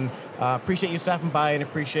appreciate it, and appreciate you stopping by, and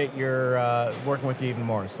appreciate your working with you even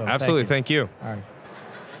more. So absolutely, thank you. All right.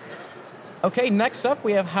 Okay, next up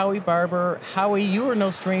we have Howie Barber. Howie, you are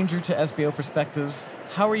no stranger to SBO Perspectives.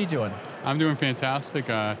 How are you doing? I'm doing fantastic.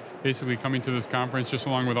 Basically, coming to this conference, just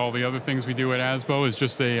along with all the other things we do at ASBO, is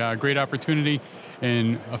just a great opportunity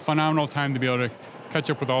and a phenomenal time to be able to catch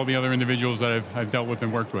up with all the other individuals that I've dealt with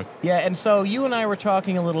and worked with. Yeah, and so you and I were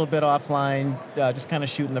talking a little bit offline, just kind of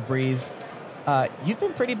shooting the breeze. You've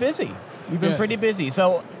been pretty busy. Pretty busy.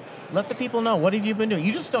 So let the people know, what have you been doing?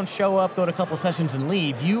 You just don't show up, go to a couple sessions, and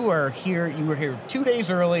leave. You are here. You were here 2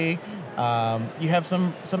 days early. You have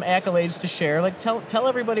some accolades to share. Like, tell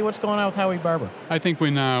everybody what's going on with Howie Barber. I think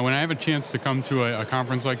when I have a chance to come to a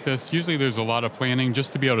conference like this, usually there's a lot of planning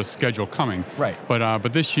just to be able to schedule coming. Right.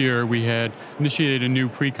 But this year we had initiated a new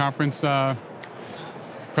pre-conference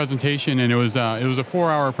presentation, and it was a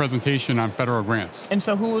 4-hour presentation on federal grants. And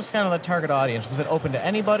so, who was kind of the target audience? Was it open to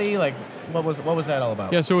anybody? Like, what was that all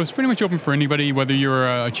about? Yeah, so it was pretty much open for anybody, whether you're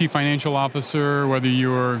a chief financial officer, whether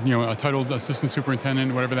you're a titled assistant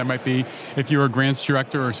superintendent, whatever that might be. If you're a grants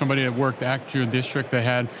director or somebody that worked at your district that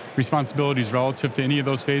had responsibilities relative to any of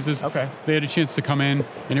those phases, they had a chance to come in,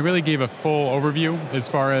 and it really gave a full overview as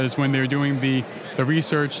far as when they're doing the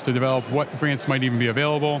research to develop what grants might even be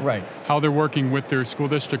available, how they're working with their school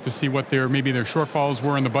district to see what maybe their shortfalls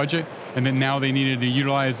were in the budget, and then now they needed to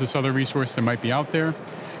utilize this other resource that might be out there.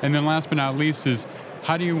 And then last but not least is,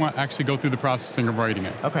 how do you actually go through the processing of writing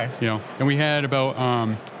it? And we had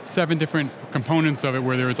about 7 different components of it,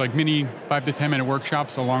 where there was like mini 5 to 10 minute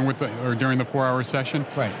workshops along with or during the 4-hour session.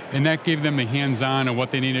 And that gave them the hands-on of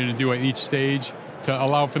what they needed to do at each stage to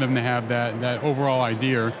allow for them to have that overall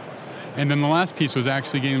idea. And then the last piece was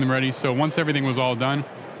actually getting them ready. So once everything was all done,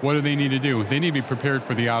 what do they need to do? They need to be prepared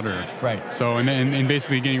for the auditor. So and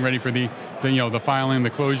basically getting ready for the filing, the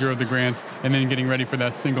closure of the grant, and then getting ready for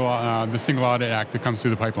that the single audit act that comes through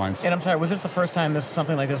the pipelines. And I'm sorry, was this the first time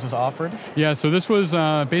something like this was offered? Yeah. So this was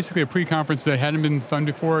basically a pre-conference that hadn't been done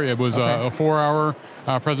before. It was a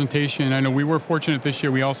 4-hour presentation. I know we were fortunate this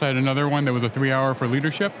year. We also had another one that was a 3-hour for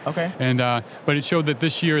leadership. And but it showed that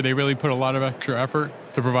this year they really put a lot of extra effort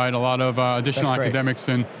to provide a lot of additional academics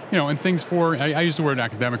and things for, I use the word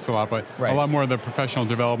academics a lot, but a lot more of the professional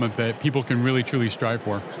development that people can really truly strive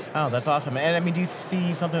for. Oh, that's awesome. And I mean, do you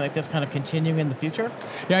see something like this kind of continuing in the future?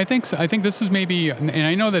 Yeah, I think this is maybe, and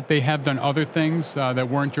I know that they have done other things that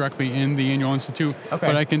weren't directly in the Annual Institute,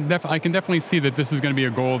 but I can definitely see that this is going to be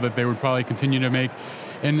a goal that they would probably continue to make.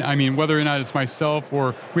 And I mean, whether or not it's myself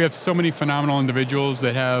or we have so many phenomenal individuals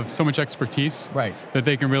that have so much expertise that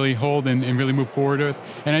they can really hold and really move forward with.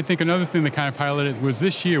 And I think another thing that kind of piloted was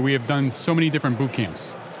this year we have done so many different boot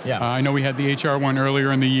camps. I know we had the HR one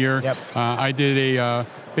earlier in the year. I did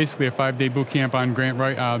basically a 5-day boot camp on grant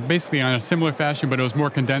writing, basically on a similar fashion, but it was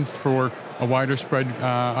more condensed for a wider spread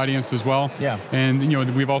audience as well.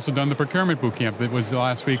 And we've also done the procurement boot camp that was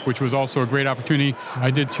last week, which was also a great opportunity. I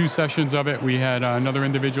did 2 sessions of it. We had another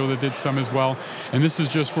individual that did some as well. And this is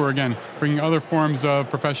just for, again, bringing other forms of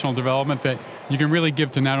professional development that you can really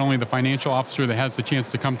give to not only the financial officer that has the chance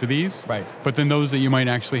to come to these, but then those that you might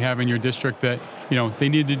actually have in your district that, they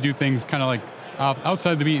need to do things kind of like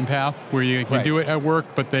outside the beaten path where you can do it at work,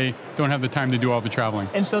 but they don't have the time to do all the traveling.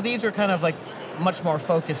 And so these are kind of like much more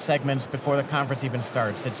focused segments before the conference even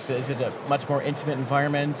starts. Is it a much more intimate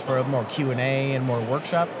environment for a more Q&A and more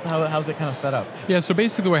workshop? How's it kind of set up? Yeah, so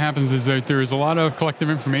basically what happens is that there's a lot of collective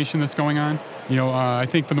information that's going on. I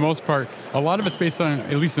think for the most part, a lot of it's based on,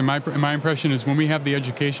 at least in my impression, is when we have the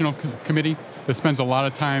educational committee that spends a lot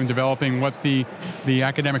of time developing what the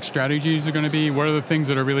academic strategies are going to be, what are the things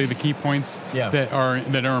that are really the key points that are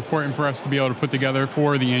important for us to be able to put together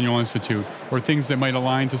for the Annual Institute, or things that might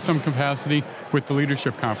align to some capacity with the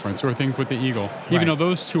Leadership Conference, or things with the Eagle. Even though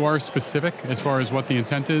those 2 are specific as far as what the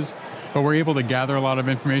intent is, but we're able to gather a lot of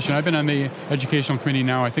information. I've been on the educational committee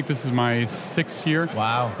now, I think this is my 6th year.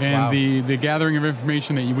 Wow. And the gathering of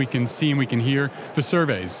information that we can see and we can hear, the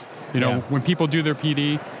surveys. When people do their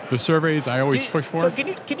PD, the surveys, I always push for. So can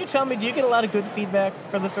you tell me, do you get a lot of good feedback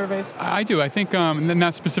for the surveys? I do. I think,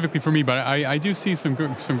 not specifically for me, but I do see some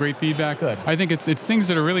great feedback. Good. I think it's things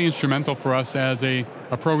that are really instrumental for us as a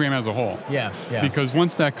program as a whole. Yeah. Because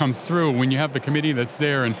once that comes through, when you have the committee that's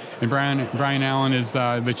there, and Brian Allen is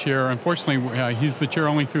the chair. Unfortunately, he's the chair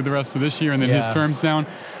only through the rest of this year, and then his term's down.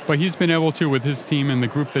 But he's been able to, with his team and the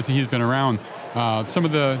group that he's been around, some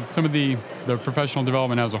of the professional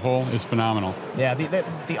development as a whole is phenomenal. Yeah,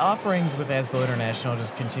 the offerings with ASBO International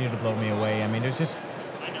just continue to blow me away. I mean, there's just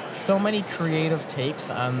so many creative takes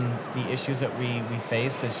on the issues that we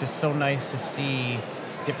face. It's just so nice to see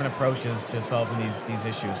different approaches to solving these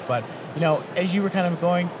issues. But, as you were kind of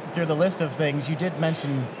going through the list of things, you did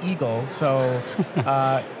mention Eagle. So,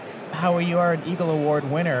 Howie, you are an Eagle Award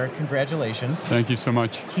winner. Congratulations. Thank you so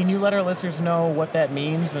much. Can you let our listeners know what that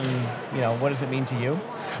means and, what does it mean to you?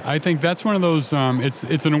 I think that's one of those,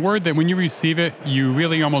 it's an award that when you receive it, you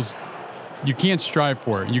really you can't strive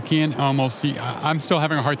for it. You can't I'm still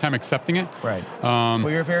having a hard time accepting it. Right. Well,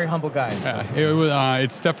 you're a very humble guy. So.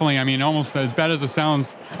 It's definitely, almost as bad as it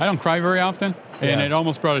sounds, I don't cry very often. And it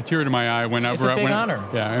almost brought a tear to my eye whenever. It's a big honor.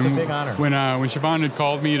 Yeah. It's a big honor. When Siobhan had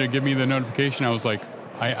called me to give me the notification, I was like,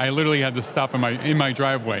 I literally had to stop in my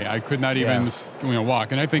driveway. I could not even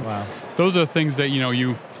walk. And I think those are the things that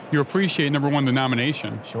you appreciate. Number one, the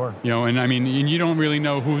nomination. Sure. And you don't really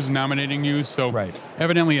know who's nominating you. So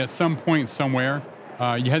evidently, at some point somewhere,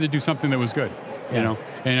 you had to do something that was good. Yeah.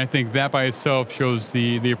 And I think that by itself shows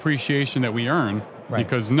the appreciation that we earn. Right.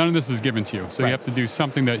 Because none of this is given to you. So you have to do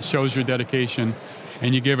something that shows your dedication,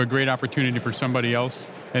 and you give a great opportunity for somebody else.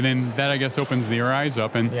 And then that, I guess, opens their eyes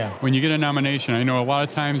up. And when you get a nomination, I know a lot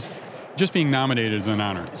of times just being nominated is an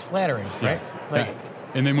honor. It's flattering, right?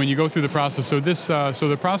 And then when you go through the process, so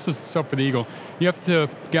the process itself for the Eagle, you have to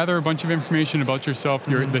gather a bunch of information about yourself,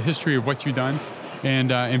 the history of what you've done,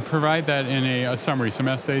 and provide that in a summary, some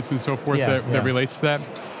essays and so forth that relates to that.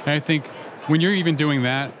 And I think when you're even doing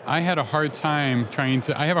that, I have a hard time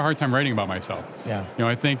writing about myself. Yeah.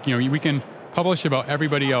 I think, we can publish about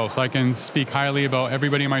everybody else. I can speak highly about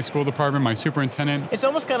everybody in my school department, my superintendent. It's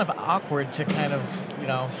almost kind of awkward to kind of,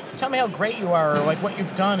 tell me how great you are or like what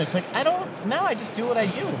you've done. It's like, I just do what I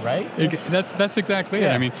do, right? That's exactly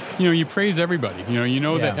it. You praise everybody.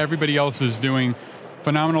 That everybody else is doing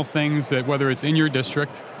phenomenal things, that whether it's in your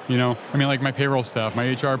district, like my payroll staff,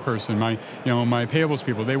 my HR person, my payables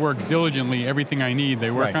people, they work diligently, everything I need,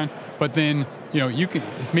 they work on. But then, you can,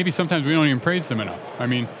 maybe sometimes we don't even praise them enough.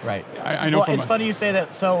 Right. I know. Well, it's funny you say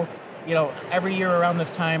that. So, every year around this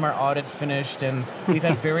time, our audit's finished, and we've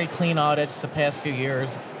had very clean audits the past few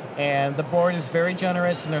years, and the board is very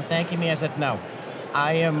generous, and they're thanking me. I said, no.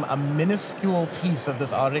 I am a minuscule piece of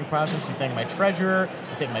this auditing process. You thank my treasurer,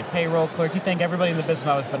 you thank my payroll clerk, you thank everybody in the business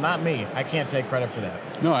office, but not me. I can't take credit for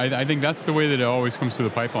that. No, I think that's the way that it always comes through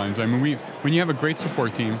the pipelines. When you have a great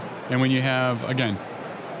support team, and when you have, again,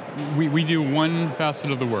 we do one facet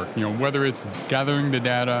of the work, whether it's gathering the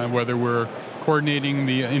data, whether we're coordinating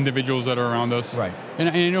the individuals that are around us. Right. And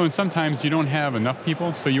and sometimes you don't have enough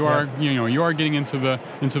people, so you are getting into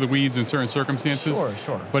the weeds in certain circumstances.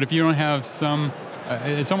 Sure. But if you don't have some,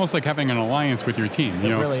 it's almost like having an alliance with your team.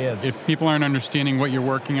 It really is. If people aren't understanding what you're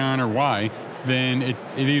working on or why, then it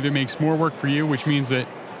either makes more work for you, which means that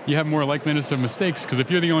you have more likeliness of mistakes, because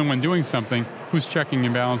if you're the only one doing something, who's checking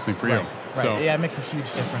and balancing for you? Right. So, it makes a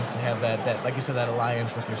huge difference to have that, like you said, that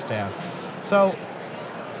alliance with your staff. So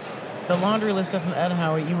the laundry list doesn't end,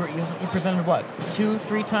 Howie. You presented what,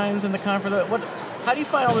 2-3 times in the conference? How do you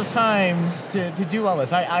find all this time to do all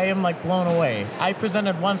this? I am like blown away. I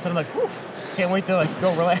presented once and I'm like, woof, can't wait to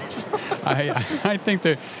go relax. I think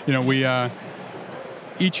that we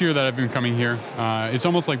each year that I've been coming here, it's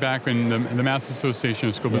almost like back in the Mass Association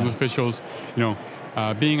of School Business Officials.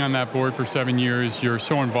 Being on that board for 7 years, you're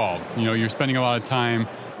so involved. You're spending a lot of time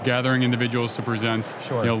gathering individuals to present.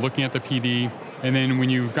 Sure. Looking at the PD, and then when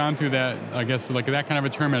you've gone through that, I guess like that kind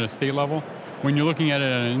of a term at a state level, when you're looking at it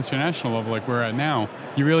at an international level, like we're at now,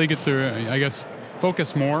 you really get to, I guess,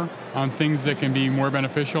 focus more on things that can be more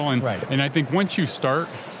beneficial. And I think once you start,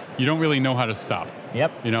 you don't really know how to stop.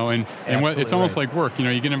 Yep. It's almost like work.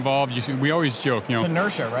 You get involved. We always joke. It's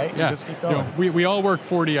inertia, right? Yeah. You just keep going. We all work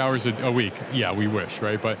 40 hours a week. Yeah, we wish,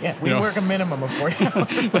 right? But we work a minimum of 40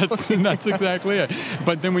 hours. that's exactly it.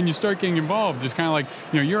 But then when you start getting involved, it's kind of like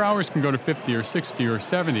your hours can go to 50 or 60 or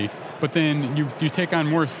 70. But then you take on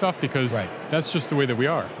more stuff because that's just the way that we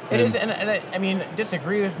are. It is, and I mean,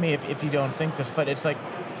 disagree with me if you don't think this, but it's like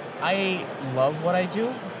I love what I do,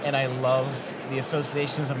 and I love the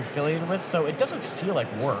associations I'm affiliated with, so it doesn't feel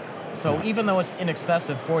like work. So even though it's in excess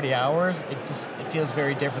of 40 hours, it feels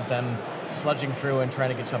very different than sludging through and trying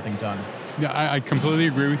to get something done. Yeah, I completely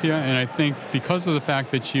agree with you, and I think because of the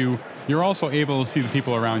fact that you're also able to see the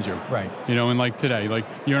people around you. Right. And like today, like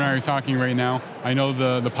you and I are talking right now, I know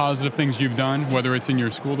the positive things you've done, whether it's in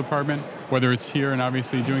your school department, whether it's here and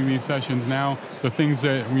obviously doing these sessions now, the things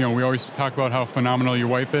that, we always talk about how phenomenal your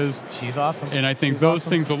wife is. She's awesome. And I think those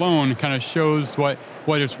things alone kind of shows what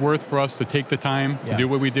it's worth for us to take the time to do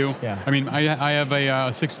what we do. Yeah. I mean, I have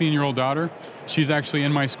a 16-year-old daughter. She's actually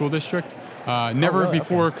in my school district. Never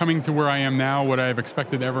before coming to where I am now would I have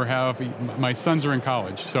expected to ever have. My sons are in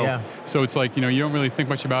college, so it's like, you don't really think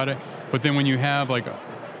much about it. But then when you have like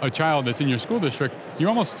a child that's in your school district, you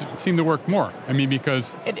almost seem to work more. I mean,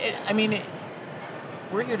 because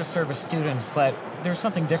we're here to serve as students, but there's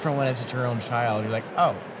something different when it's your own child. You're like,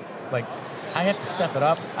 I have to step it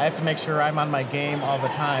up. I have to make sure I'm on my game all the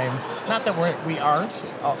time. Not that we aren't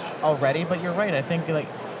already, but you're right. I think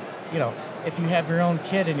if you have your own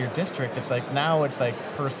kid in your district, it's like now it's like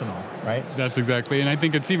personal, right? That's exactly, and I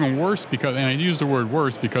think it's even worse because, and I use the word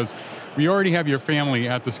worse because we already have your family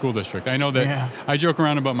at the school district. I know that I joke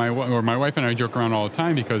around about my wife and I joke around all the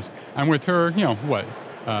time because I'm with her,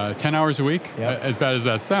 10 hours a week, as bad as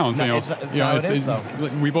that sounds. No, it's how it is, though.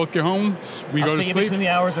 We both get home, we go to sleep. Between the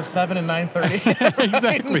hours of 7 and 9:30.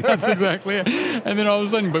 Exactly, that's exactly it. And then all of a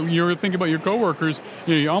sudden, but you're thinking about your coworkers,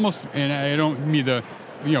 you almost, and I don't mean to,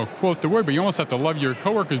 quote the word, but you almost have to love your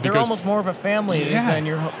coworkers because they're almost more of a family than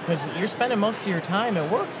because you're spending most of your time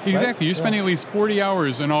at work. Exactly, right? you're spending at least 40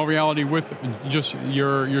 hours in all reality with just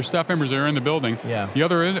your staff members that are in the building. Yeah. The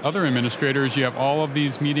other administrators, you have all of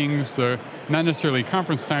these meetings, not necessarily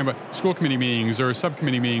conference time, but school committee meetings or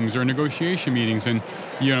subcommittee meetings or negotiation meetings, and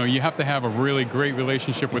you have to have a really great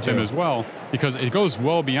relationship with them as well because it goes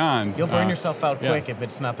well beyond. You'll burn yourself out quick if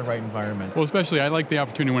it's not the right environment. Well, especially I like the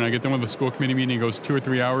opportunity when I get done with the school committee meeting. It goes 2 or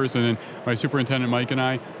 3 hours, and then my superintendent Mike and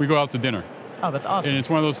I, we go out to dinner. Oh, that's awesome. And it's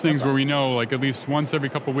one of those things where we know, like, at least once every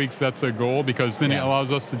couple of weeks, that's the goal, because then it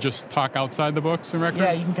allows us to just talk outside the books and records.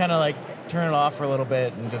 Yeah, you can kind of like turn it off for a little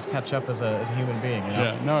bit and just catch up as a human being,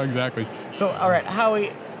 Yeah, no, exactly. So, all right,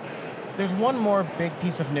 Howie, there's one more big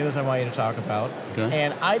piece of news I want you to talk about. Okay.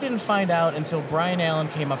 And I didn't find out until Brian Allen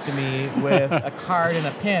came up to me with a card and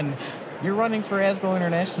a pin. You're running for ASBO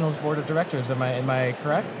International's board of directors. Am I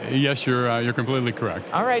correct? Yes, you're completely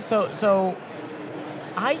correct. All right, so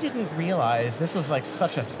I didn't realize this was like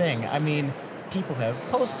such a thing. I mean, people have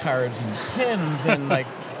postcards and pins and like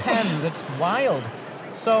pens. It's wild.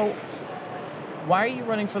 So why are you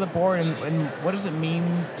running for the board, and what does it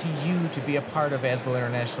mean to you to be a part of ASBO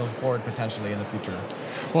International's board potentially in the future?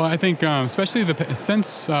 Well, I think especially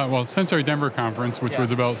since our Denver conference, which was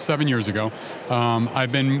about 7 years ago,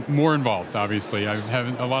 I've been more involved, obviously. I've had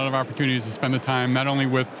a lot of opportunities to spend the time not only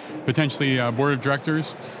with potentially board of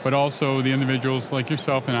directors, but also the individuals like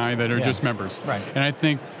yourself and I that are just members. Right. And I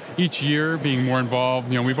think each year being more involved,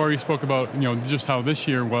 we've already spoke about, just how this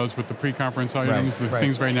year was with the pre-conference items,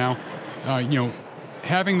 things right now.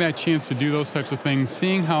 Having that chance to do those types of things,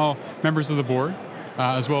 seeing how members of the board,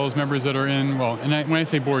 as well as members that are in, when I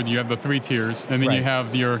say board, you have the 3 tiers, and then you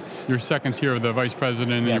have your second tier of the vice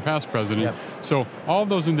president and your past president. Yep. So all of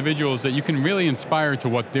those individuals that you can really inspire to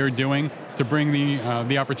what they're doing to bring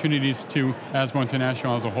the opportunities to ASBO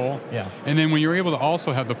International as a whole. Yeah. And then when you're able to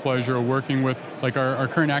also have the pleasure of working with like our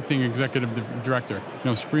current acting executive director,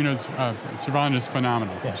 Sabrina is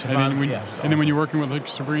phenomenal. Yeah, and then when you're working with like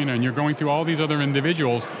Sabrina and you're going through all these other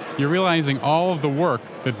individuals, you're realizing all of the work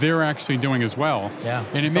that they're actually doing as well. Yeah.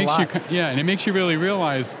 And it makes you really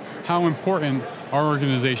realize how important our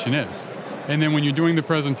organization is. And then when you're doing the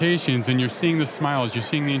presentations and you're seeing the smiles, you're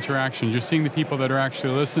seeing the interactions, you're seeing the people that are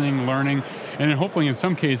actually listening, learning, and then hopefully in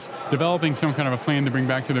some case developing some kind of a plan to bring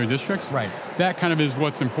back to their districts. Right. That kind of is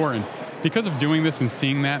what's important. Because of doing this and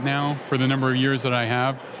seeing that now for the number of years that I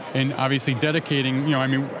have, and obviously dedicating,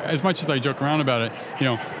 as much as I joke around about it,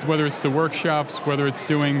 whether it's the workshops, whether it's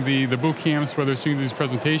doing the boot camps, whether it's doing these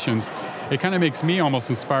presentations, it kind of makes me almost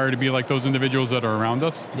inspired to be like those individuals that are around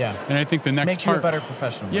us. Yeah. And I think the next makes part... you a better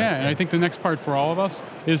professional. Yeah, and I think the next part for all of us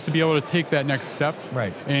is to be able to take that next step.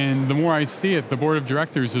 Right. And the more I see it, the board of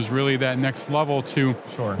directors is really that next level to,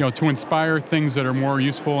 to inspire things that are more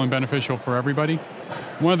useful and beneficial for everybody.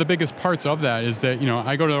 One of the biggest parts of that is that,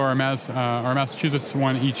 I go to our Massachusetts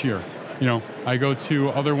one each year. I go to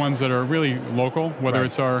other ones that are really local, whether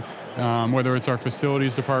it's our whether it's our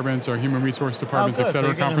facilities departments, our human resource departments, good. et cetera, So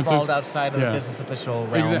you're getting conferences. involved outside of the business official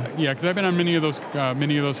realm. Yeah, because I've been on many of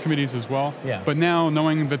those committees as well. Yeah. But now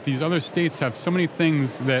knowing that these other states have so many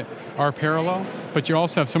things that are parallel, but you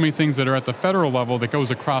also have so many things that are at the federal level that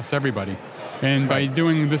goes across everybody. And by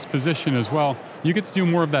doing this position as well, you get to do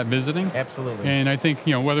more of that visiting. Absolutely. And I think,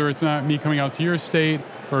 whether it's not me coming out to your state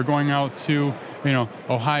or going out to,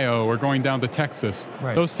 Ohio or going down to Texas,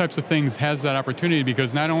 those types of things has that opportunity,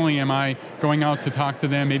 because not only am I going out to talk to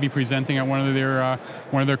them, maybe presenting at one of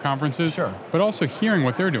their conferences, but also hearing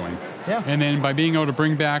what they're doing. Yeah. And then by being able to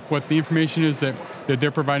bring back what the information is that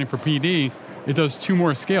they're providing for PD, it does two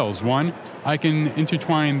more scales. One, I can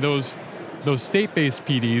intertwine those state-based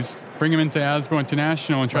PDs, bring them into ASBO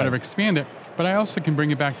International and try to expand it, but I also can bring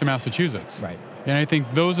it back to Massachusetts. Right. And I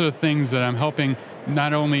think those are the things that I'm helping,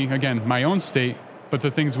 not only, again, my own state, but the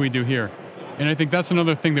things we do here. And I think that's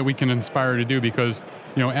another thing that we can inspire to do, because,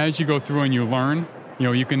 as you go through and you learn,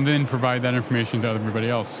 you can then provide that information to everybody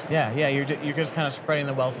else. Yeah, you're just kind of spreading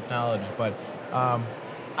the wealth of knowledge, but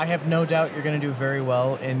I have no doubt you're going to do very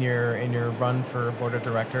well in your run for board of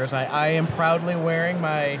directors. I am proudly wearing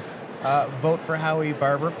my vote for Howie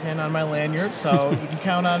Barber pin on my lanyard, so you can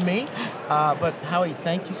count on me. But Howie,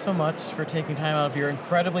 thank you so much for taking time out of your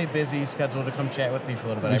incredibly busy schedule to come chat with me for a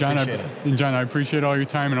little bit. John, I appreciate it. And John, I appreciate all your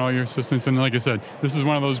time and all your assistance. And like I said, this is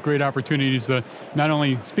one of those great opportunities to not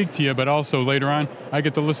only speak to you, but also later on, I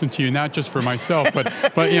get to listen to you, not just for myself, but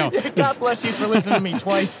God bless you for listening to me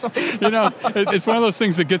twice. It's one of those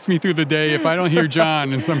things that gets me through the day. If I don't hear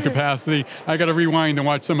John in some capacity, I got to rewind and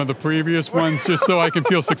watch some of the previous ones just so I can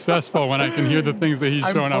feel successful when I can hear the things that he's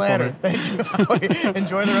showing up on. Thank you, Howie.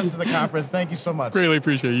 Enjoy the rest of the conference. Thank you so much. Really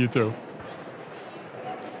appreciate you too.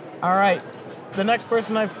 All right. The next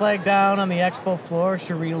person I flagged down on the expo floor,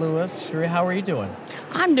 Cherie Lewis. Cherie, how are you doing?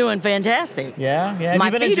 I'm doing fantastic. Yeah.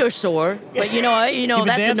 My feet are sore, but you know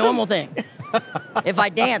that's dancing? a normal thing. If I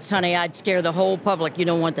danced, honey, I'd scare the whole public. You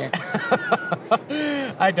don't want that.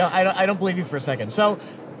 I don't believe you for a second. So,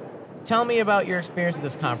 tell me about your experience at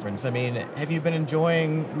this conference. I mean, have you been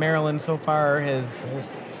enjoying Maryland so far?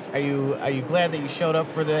 Are you glad that you showed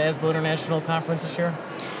up for the ASBO International Conference this year?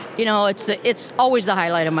 It's always the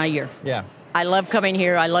highlight of my year. Yeah. I love coming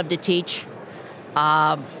here. I love to teach.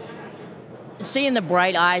 Seeing the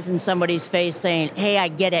bright eyes in somebody's face saying, hey, I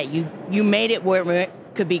get it. You made it where it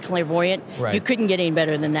could be clairvoyant. Right. You couldn't get any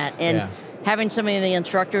better than that. And having some of the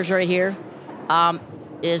instructors right here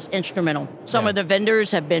is instrumental. Some of the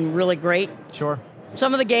vendors have been really great. Sure.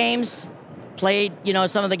 Some of the games played,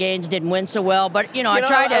 some of the games didn't win so well, but I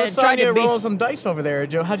tried to roll some dice over there,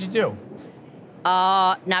 Joe. How'd you do?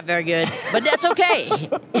 Not very good, but that's okay.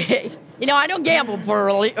 I don't gamble for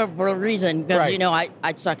a reason, because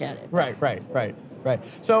I suck at it. Right.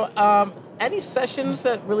 So, any sessions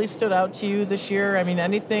that really stood out to you this year? I mean,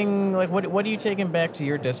 anything like what are you taking back to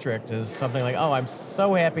your district as something like, oh, I'm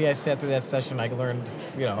so happy I sat through that session. I learned,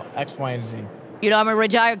 X, Y, and Z. I'm a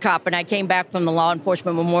retired cop, and I came back from the Law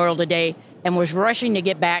Enforcement Memorial today and was rushing to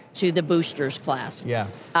get back to the boosters class. Yeah.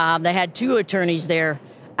 They had two attorneys there.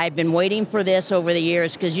 I've been waiting for this over the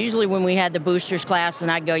years, because usually when we had the boosters class, and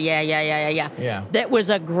I'd go, yeah. That was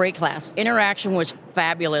a great class. Interaction was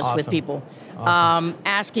fabulous with people. Awesome.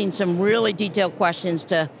 Asking some really detailed questions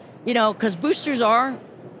to, because boosters are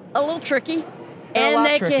a little tricky.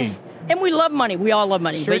 Tricky. And we love money. We all love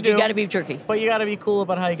money, Sure but do. you got to be tricky. But you got to be cool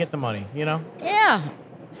about how you get the money, Yeah.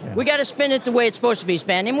 We got to spend it the way it's supposed to be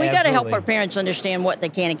spent, and we got to help Absolutely. our parents understand what they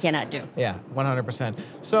can and cannot do. Yeah, 100%.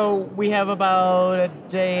 So we have about a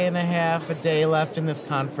day and a half, a day left in this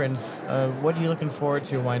conference. What are you looking forward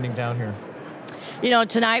to winding down here?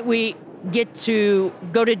 Tonight we get to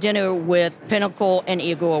go to dinner with Pinnacle and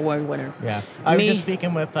Eagle Award winner. Yeah, I was just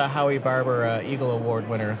speaking with Howie Barber, Eagle Award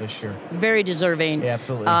winner this year. Very deserving. Yeah,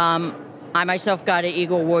 absolutely. I myself got an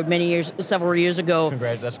Eagle Award several years ago.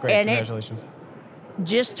 That's great. And Congratulations.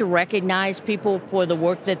 Just to recognize people for the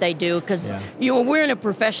work that they do, because we're in a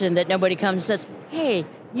profession that nobody comes and says, hey,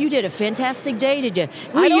 you did a fantastic day today.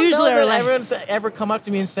 I don't know that everyone's ever come up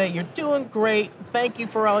to me and say, you're doing great, thank you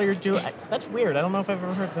for all you're doing. That's weird. I don't know if I've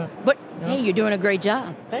ever heard that. But hey, you're doing a great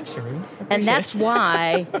job. Thanks, Cherie. And that's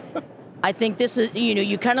why I think this is,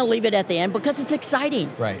 you kind of leave it at the end, because it's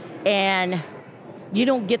exciting. Right. And you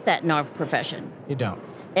don't get that in our profession. You don't.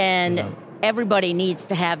 And everybody needs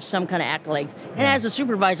to have some kind of accolades. And as a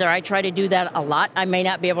supervisor, I try to do that a lot. I may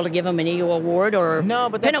not be able to give them an Eagle Award or no,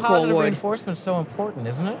 but that Pinnacle positive Award. reinforcement is so important,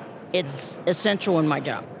 isn't it? It's essential in my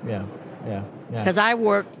job. Yeah. Because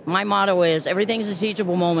my motto is, everything's a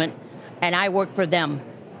teachable moment, and I work for them.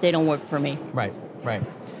 They don't work for me. Right.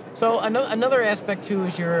 So another aspect too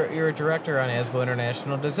is you're a director on ASBO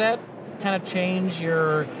International. Does that kind of change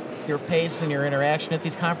your pace and your interaction at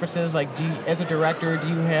these conferences? Like, as a director, do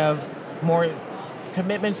you have more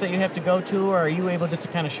commitments that you have to go to, or are you able just to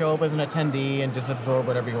kind of show up as an attendee and just absorb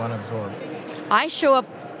whatever you want to absorb? I show up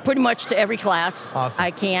pretty much to every class. Awesome.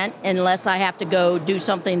 I can't, unless I have to go do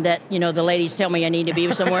something that, the ladies tell me I need to be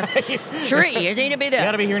somewhere. Sure, you need to be there. You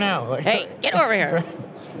got to be here now. Hey, get over here.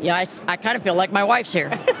 Yeah, I kind of feel like my wife's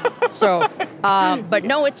here. So, but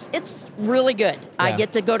no, it's really good. Yeah. I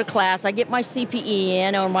get to go to class. I get my CPE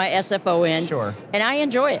in or my SFO in. Sure. And I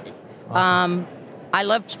enjoy it. Awesome. I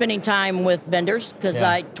love spending time with vendors because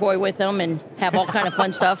I toy with them and have all kind of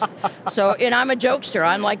fun stuff. So, and I'm a jokester.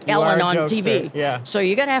 I'm like Ellen on TV. Yeah. So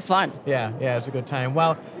you got to have fun. Yeah, it's a good time.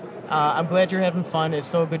 Well, I'm glad you're having fun. It's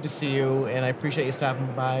so good to see you, and I appreciate you stopping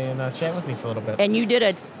by and chatting with me for a little bit. And you did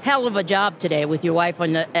a hell of a job today with your wife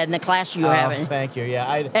and the class you were having. Thank you.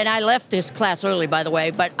 Yeah. And I left this class early, by the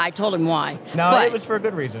way, but I told him why. No, but it was for a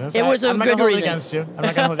good reason. It was a good reason. I'm not going to hold it against you. I'm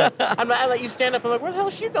not going to hold it. I let you stand up and like, where the hell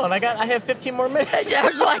is she going? I have 15 more minutes.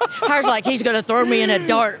 I was like, he's going to throw me in a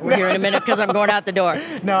dart here in a minute because I'm going out the door.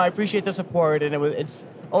 No, I appreciate the support, and it's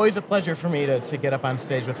always a pleasure for me to get up on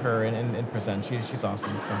stage with her and present. She's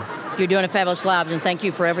awesome. So you're doing a fabulous job, and thank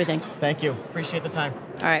you for everything. Thank you. Appreciate the time.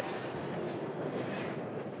 All right.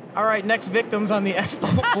 All right, next victims on the expo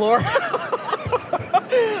floor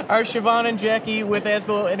are Siobhan and Jackie with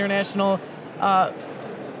ASBO International.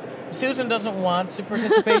 Susan doesn't want to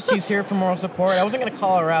participate. She's here for moral support. I wasn't going to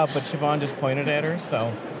call her out, but Siobhan just pointed at her.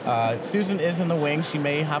 So Susan is in the wing. She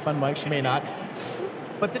may hop on mic, she may not.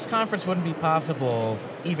 But this conference wouldn't be possible,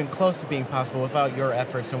 even close to being possible, without your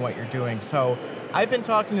efforts and what you're doing. So I've been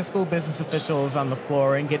talking to school business officials on the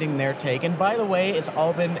floor and getting their take. And by the way, it's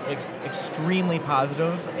all been extremely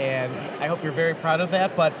positive, and I hope you're very proud of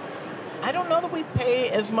that. But I don't know that we pay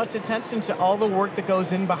as much attention to all the work that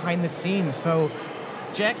goes in behind the scenes. So,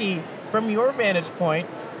 Jackie, from your vantage point,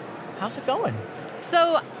 how's it going?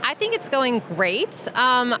 So I think it's going great.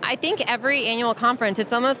 I think every annual conference,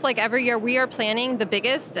 it's almost like every year we are planning the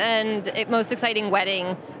biggest and most exciting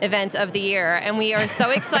wedding event of the year. And we are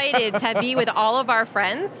so excited to be with all of our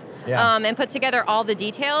friends and put together all the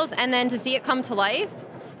details, and then to see it come to life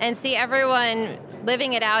and see everyone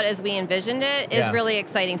living it out as we envisioned it is really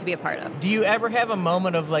exciting to be a part of. Do you ever have a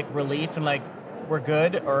moment of like relief and like, we're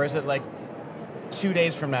good? Or is it like 2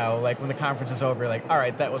 days from now, like when the conference is over, like, all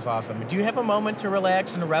right, that was awesome. Do you have a moment to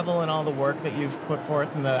relax and revel in all the work that you've put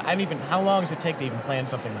forth? How long does it take to even plan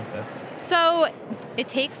something like this? So it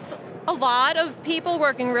takes a lot of people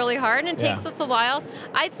working really hard, and it takes us a while.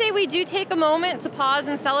 I'd say we do take a moment to pause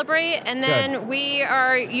and celebrate, and then we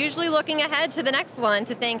are usually looking ahead to the next one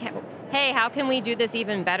to think, hey, how can we do this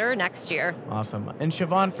even better next year? Awesome. And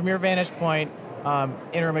Siobhan, from your vantage point,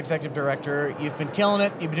 interim executive director, you've been killing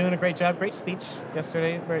it. You've been doing a great job. Great speech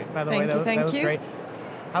yesterday, by the way. That was great.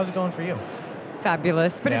 How's it going for you?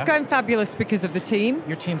 Fabulous. But it's going fabulous because of the team.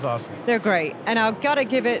 Your team's awesome. They're great. And I've got to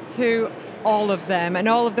give it to all of them and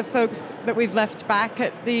all of the folks that we've left back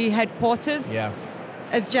at the headquarters. Yeah.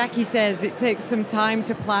 As Jackie says, it takes some time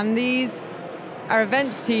to plan these. Our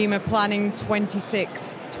events team are planning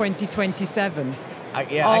 2027. I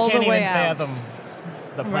can't even fathom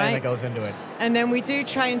the plan that goes into it. And then we do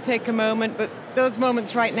try and take a moment, but those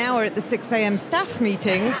moments right now are at the 6 a.m. staff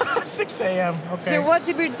meetings. 6 a.m., okay. So what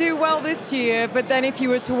did we do well this year? But then if you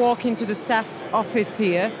were to walk into the staff office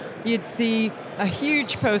here, you'd see a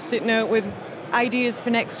huge Post-it note with ideas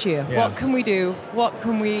for next year. Yeah. What can we do? What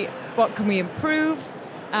can we improve?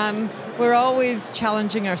 We're always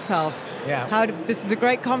challenging ourselves. Yeah. This is a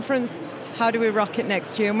great conference. How do we rock it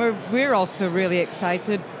next year? And we're also really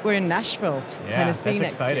excited. We're in Nashville, Tennessee that's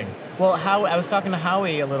next exciting. year. Well, I was talking to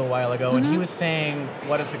Howie a little while ago, and he was saying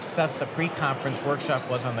what a success the pre-conference workshop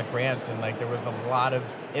was on the grants, and like there was a lot of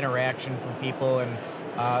interaction from people, and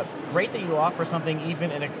great that you offer something even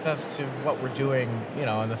in excess to what we're doing,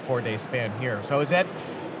 in the 4-day span here. So is that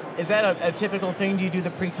a typical thing? Do you do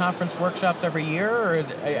the pre-conference workshops every year, or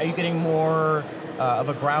are you getting more of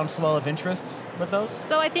a groundswell of interest with those?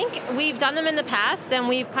 So I think we've done them in the past, and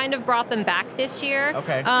we've kind of brought them back this year.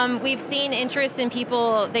 Okay. We've seen interest in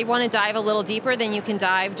people, they want to dive a little deeper than you can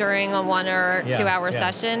dive during a 1 or 2 hour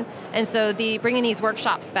session. And so bringing these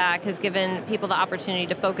workshops back has given people the opportunity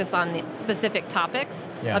to focus on the specific topics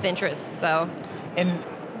of interest. So. And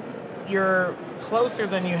you're closer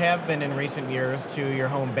than you have been in recent years to your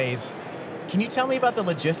home base. Can you tell me about the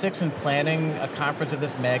logistics and planning a conference of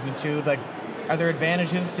this magnitude? Like, Are there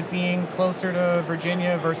advantages to being closer to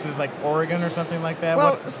Virginia versus like Oregon or something like that?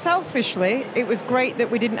 Well, selfishly, it was great that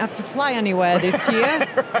we didn't have to fly anywhere this year.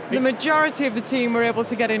 Right. The majority of the team were able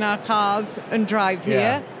to get in our cars and drive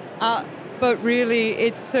here. But really,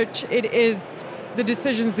 it is the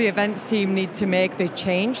decisions the events team need to make. They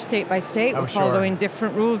change state by state. We're following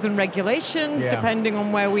different rules and regulations depending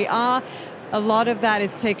on where we are. A lot of that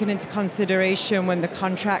is taken into consideration when the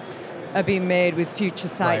contracts are being made with future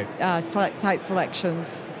site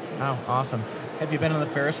selections. Oh, awesome. Have you been on the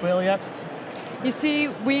Ferris wheel yet? You see,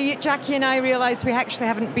 Jackie and I realized we actually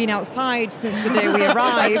haven't been outside since the day we arrived.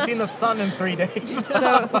 I haven't seen the sun in 3 days.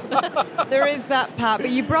 So there is that part. But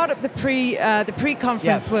you brought up the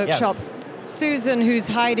pre-conference workshops. Yes. Susan, who's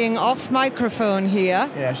hiding off microphone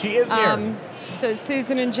here. Yeah, she is here. So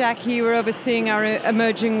Susan and Jackie were overseeing our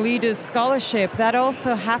Emerging Leaders Scholarship. That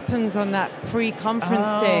also happens on that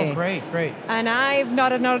pre-conference day. Oh, great. And I've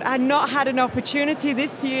not had an opportunity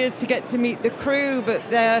this year to get to meet the crew, but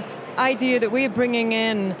the idea that we're bringing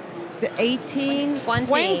in, is it 18?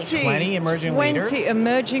 20 emerging leaders? 20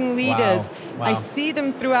 emerging leaders. Wow. I see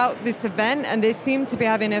them throughout this event, and they seem to be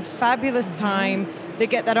having a fabulous time. They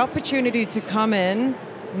get that opportunity to come in,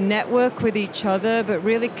 network with each other, but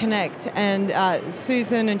really connect. And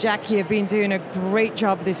Susan and Jackie have been doing a great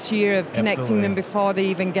job this year of connecting them before they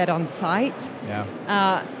even get on site.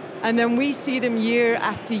 Yeah. And then we see them year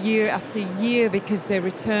after year after year because they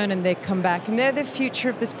return and they come back. And they're the future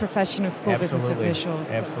of this profession of school business officials.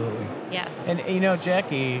 Absolutely. Yes. And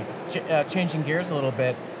Jackie, changing gears a little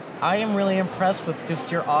bit, I am really impressed with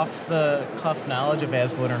just your off-the-cuff knowledge of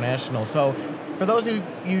ASBO International. So for those of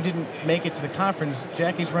you who didn't make it to the conference,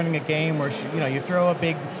 Jackie's running a game where you throw a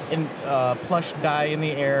big plush die in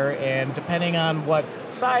the air, and depending on what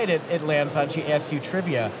side it lands on, she asks you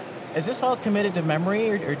trivia. Is this all committed to memory,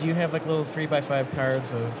 or do you have like little 3x5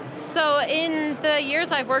 cards of? So in the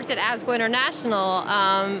years I've worked at ASBO International,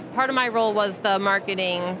 part of my role was the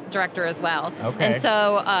marketing director as well. Okay. And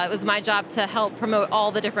so it was my job to help promote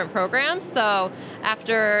all the different programs. So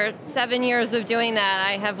after 7 years of doing that,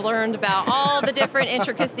 I have learned about all the different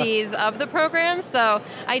intricacies of the program. So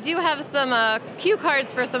I do have some cue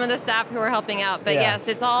cards for some of the staff who are helping out. But yes,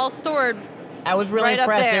 it's all stored. I was really right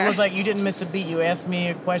impressed. It was like you didn't miss a beat. You asked me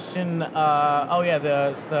a question.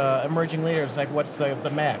 The emerging leaders. Like, what's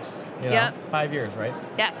the max? 5 years, right?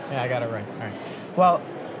 Yes. Yeah, I got it right. All right. Well,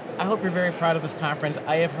 I hope you're very proud of this conference.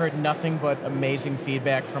 I have heard nothing but amazing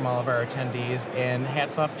feedback from all of our attendees, and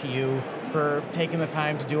hats off to you for taking the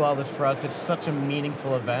time to do all this for us. It's such a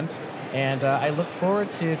meaningful event. And I look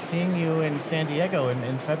forward to seeing you in San Diego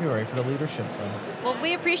in February for the Leadership Summit. Well,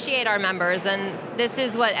 we appreciate our members, and this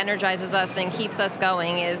is what energizes us and keeps us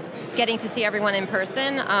going, is getting to see everyone in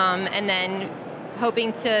person, and then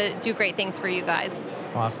hoping to do great things for you guys.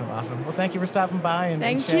 Awesome. Well, thank you for stopping by.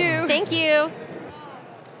 Thank you. Thank you.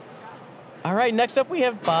 All right, next up we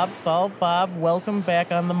have Bob Saul. Bob, welcome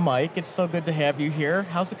back on the mic. It's so good to have you here.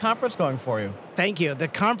 How's the conference going for you? Thank you. The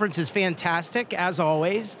conference is fantastic, as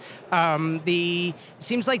always.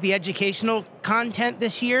 Seems like the educational content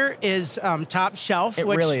this year is top shelf. It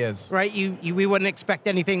really is. Right? We wouldn't expect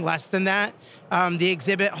anything less than that. The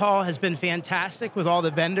exhibit hall has been fantastic with all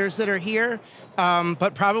the vendors that are here.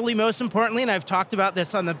 But probably most importantly, and I've talked about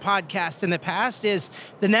this on the podcast in the past, is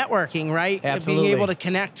the networking, right? Absolutely. Being able to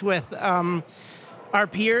connect with our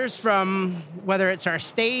peers from whether it's our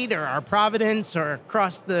state or our Providence or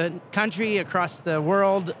across the country, across the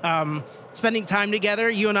world, spending time together.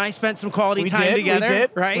 You and I spent some quality time together. We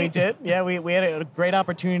did, right? We did. Yeah, we had a great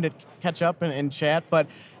opportunity to catch up and chat. But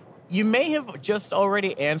you may have just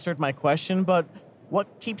already answered my question, but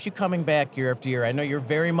what keeps you coming back year after year? I know you're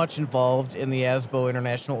very much involved in the ASBO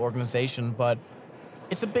International Organization, but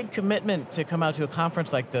it's a big commitment to come out to a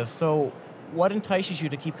conference like this. So what entices you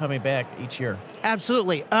to keep coming back each year?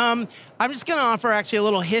 Absolutely. I'm just going to offer actually a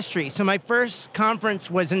little history. So my first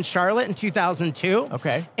conference was in Charlotte in 2002.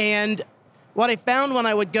 Okay. And what I found when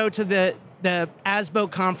I would go to the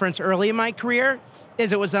ASBO conference early in my career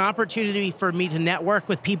is it was an opportunity for me to network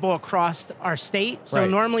with people across our state. So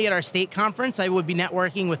normally at our state conference, I would be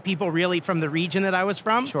networking with people really from the region that I was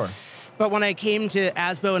from. Sure. But when I came to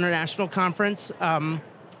ASBO International Conference,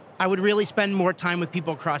 I would really spend more time with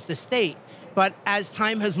people across the state. But as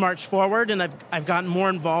time has marched forward and I've gotten more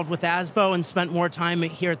involved with ASBO and spent more time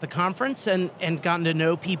here at the conference and gotten to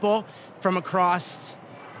know people from across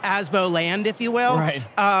ASBO land, if you will. Right.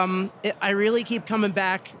 I really keep coming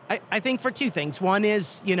back, I think for two things. One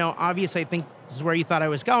is, obviously I think this is where you thought I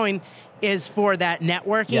was going, is for that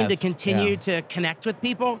networking to continue to connect with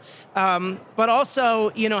people. But also,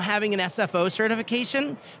 having an SFO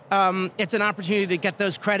certification, it's an opportunity to get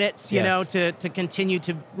those credits, to continue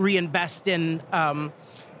to reinvest in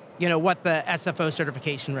what the SFO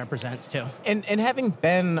certification represents too. And having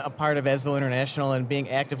been a part of ASBO International and being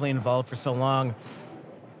actively involved for so long,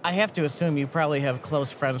 I have to assume you probably have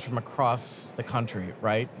close friends from across the country,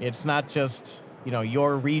 right? It's not just,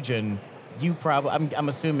 your region. You probably, I'm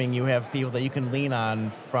assuming you have people that you can lean on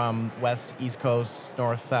from West, East Coast,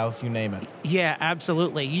 North, South, you name it. Yeah,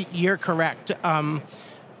 absolutely. You're correct. I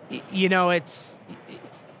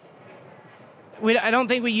don't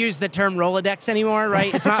think we use the term Rolodex anymore,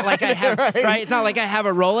 right? It's not like I have, right? It's not like I have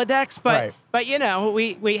a Rolodex, but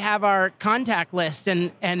we have our contact list,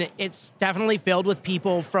 and it's definitely filled with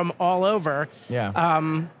people from all over.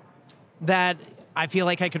 Yeah. That I feel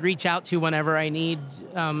like I could reach out to whenever I need,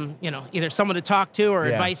 either someone to talk to or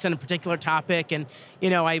advice on a particular topic. And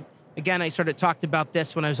I sort of talked about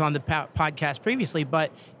this when I was on the podcast previously,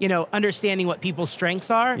 but, understanding what people's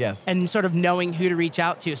strengths are and sort of knowing who to reach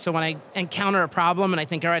out to. So when I encounter a problem and I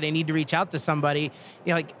think, all right, I need to reach out to somebody,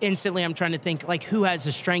 instantly I'm trying to think, who has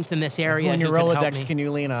a strength in this area. Who in your Rolodex can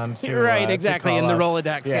you lean on to Right, exactly, in the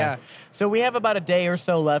Rolodex, yeah. So we have about a day or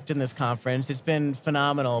so left in this conference. It's been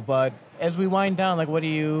phenomenal, but as we wind down, what are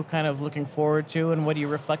you kind of looking forward to, and what are you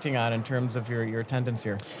reflecting on in terms of your attendance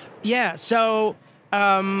here? Yeah, so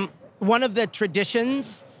one of the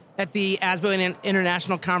traditions at the ASBO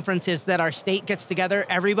International Conference is that our state gets together,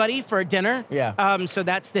 everybody, for a dinner. Yeah. So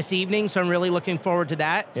that's this evening, so I'm really looking forward to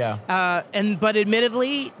that. Yeah. But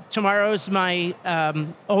admittedly, tomorrow's my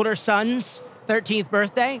older son's 13th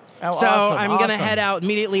birthday. Oh, so awesome, I'm going to head out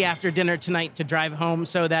immediately after dinner tonight to drive home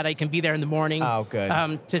so that I can be there in the morning. Oh,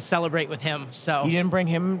 good. To celebrate with him. So you didn't bring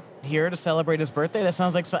him here to celebrate his birthday? That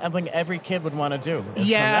sounds like something every kid would want to do.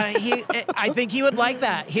 Yeah, I think he would like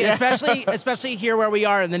that. Especially here where we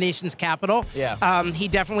are in the nation's capital. Yeah. He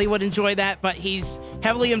definitely would enjoy that, but he's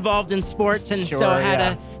heavily involved in sports and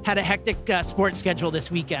had a hectic sports schedule this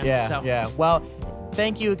weekend. Yeah, so. Yeah. Well,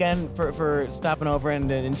 thank you again for stopping over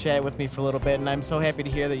and chat with me for a little bit, and I'm so happy to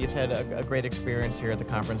hear that you've had a great experience here at the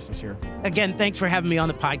conference this year. Again, thanks for having me on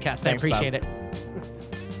the podcast. Thanks, I appreciate Bob. it.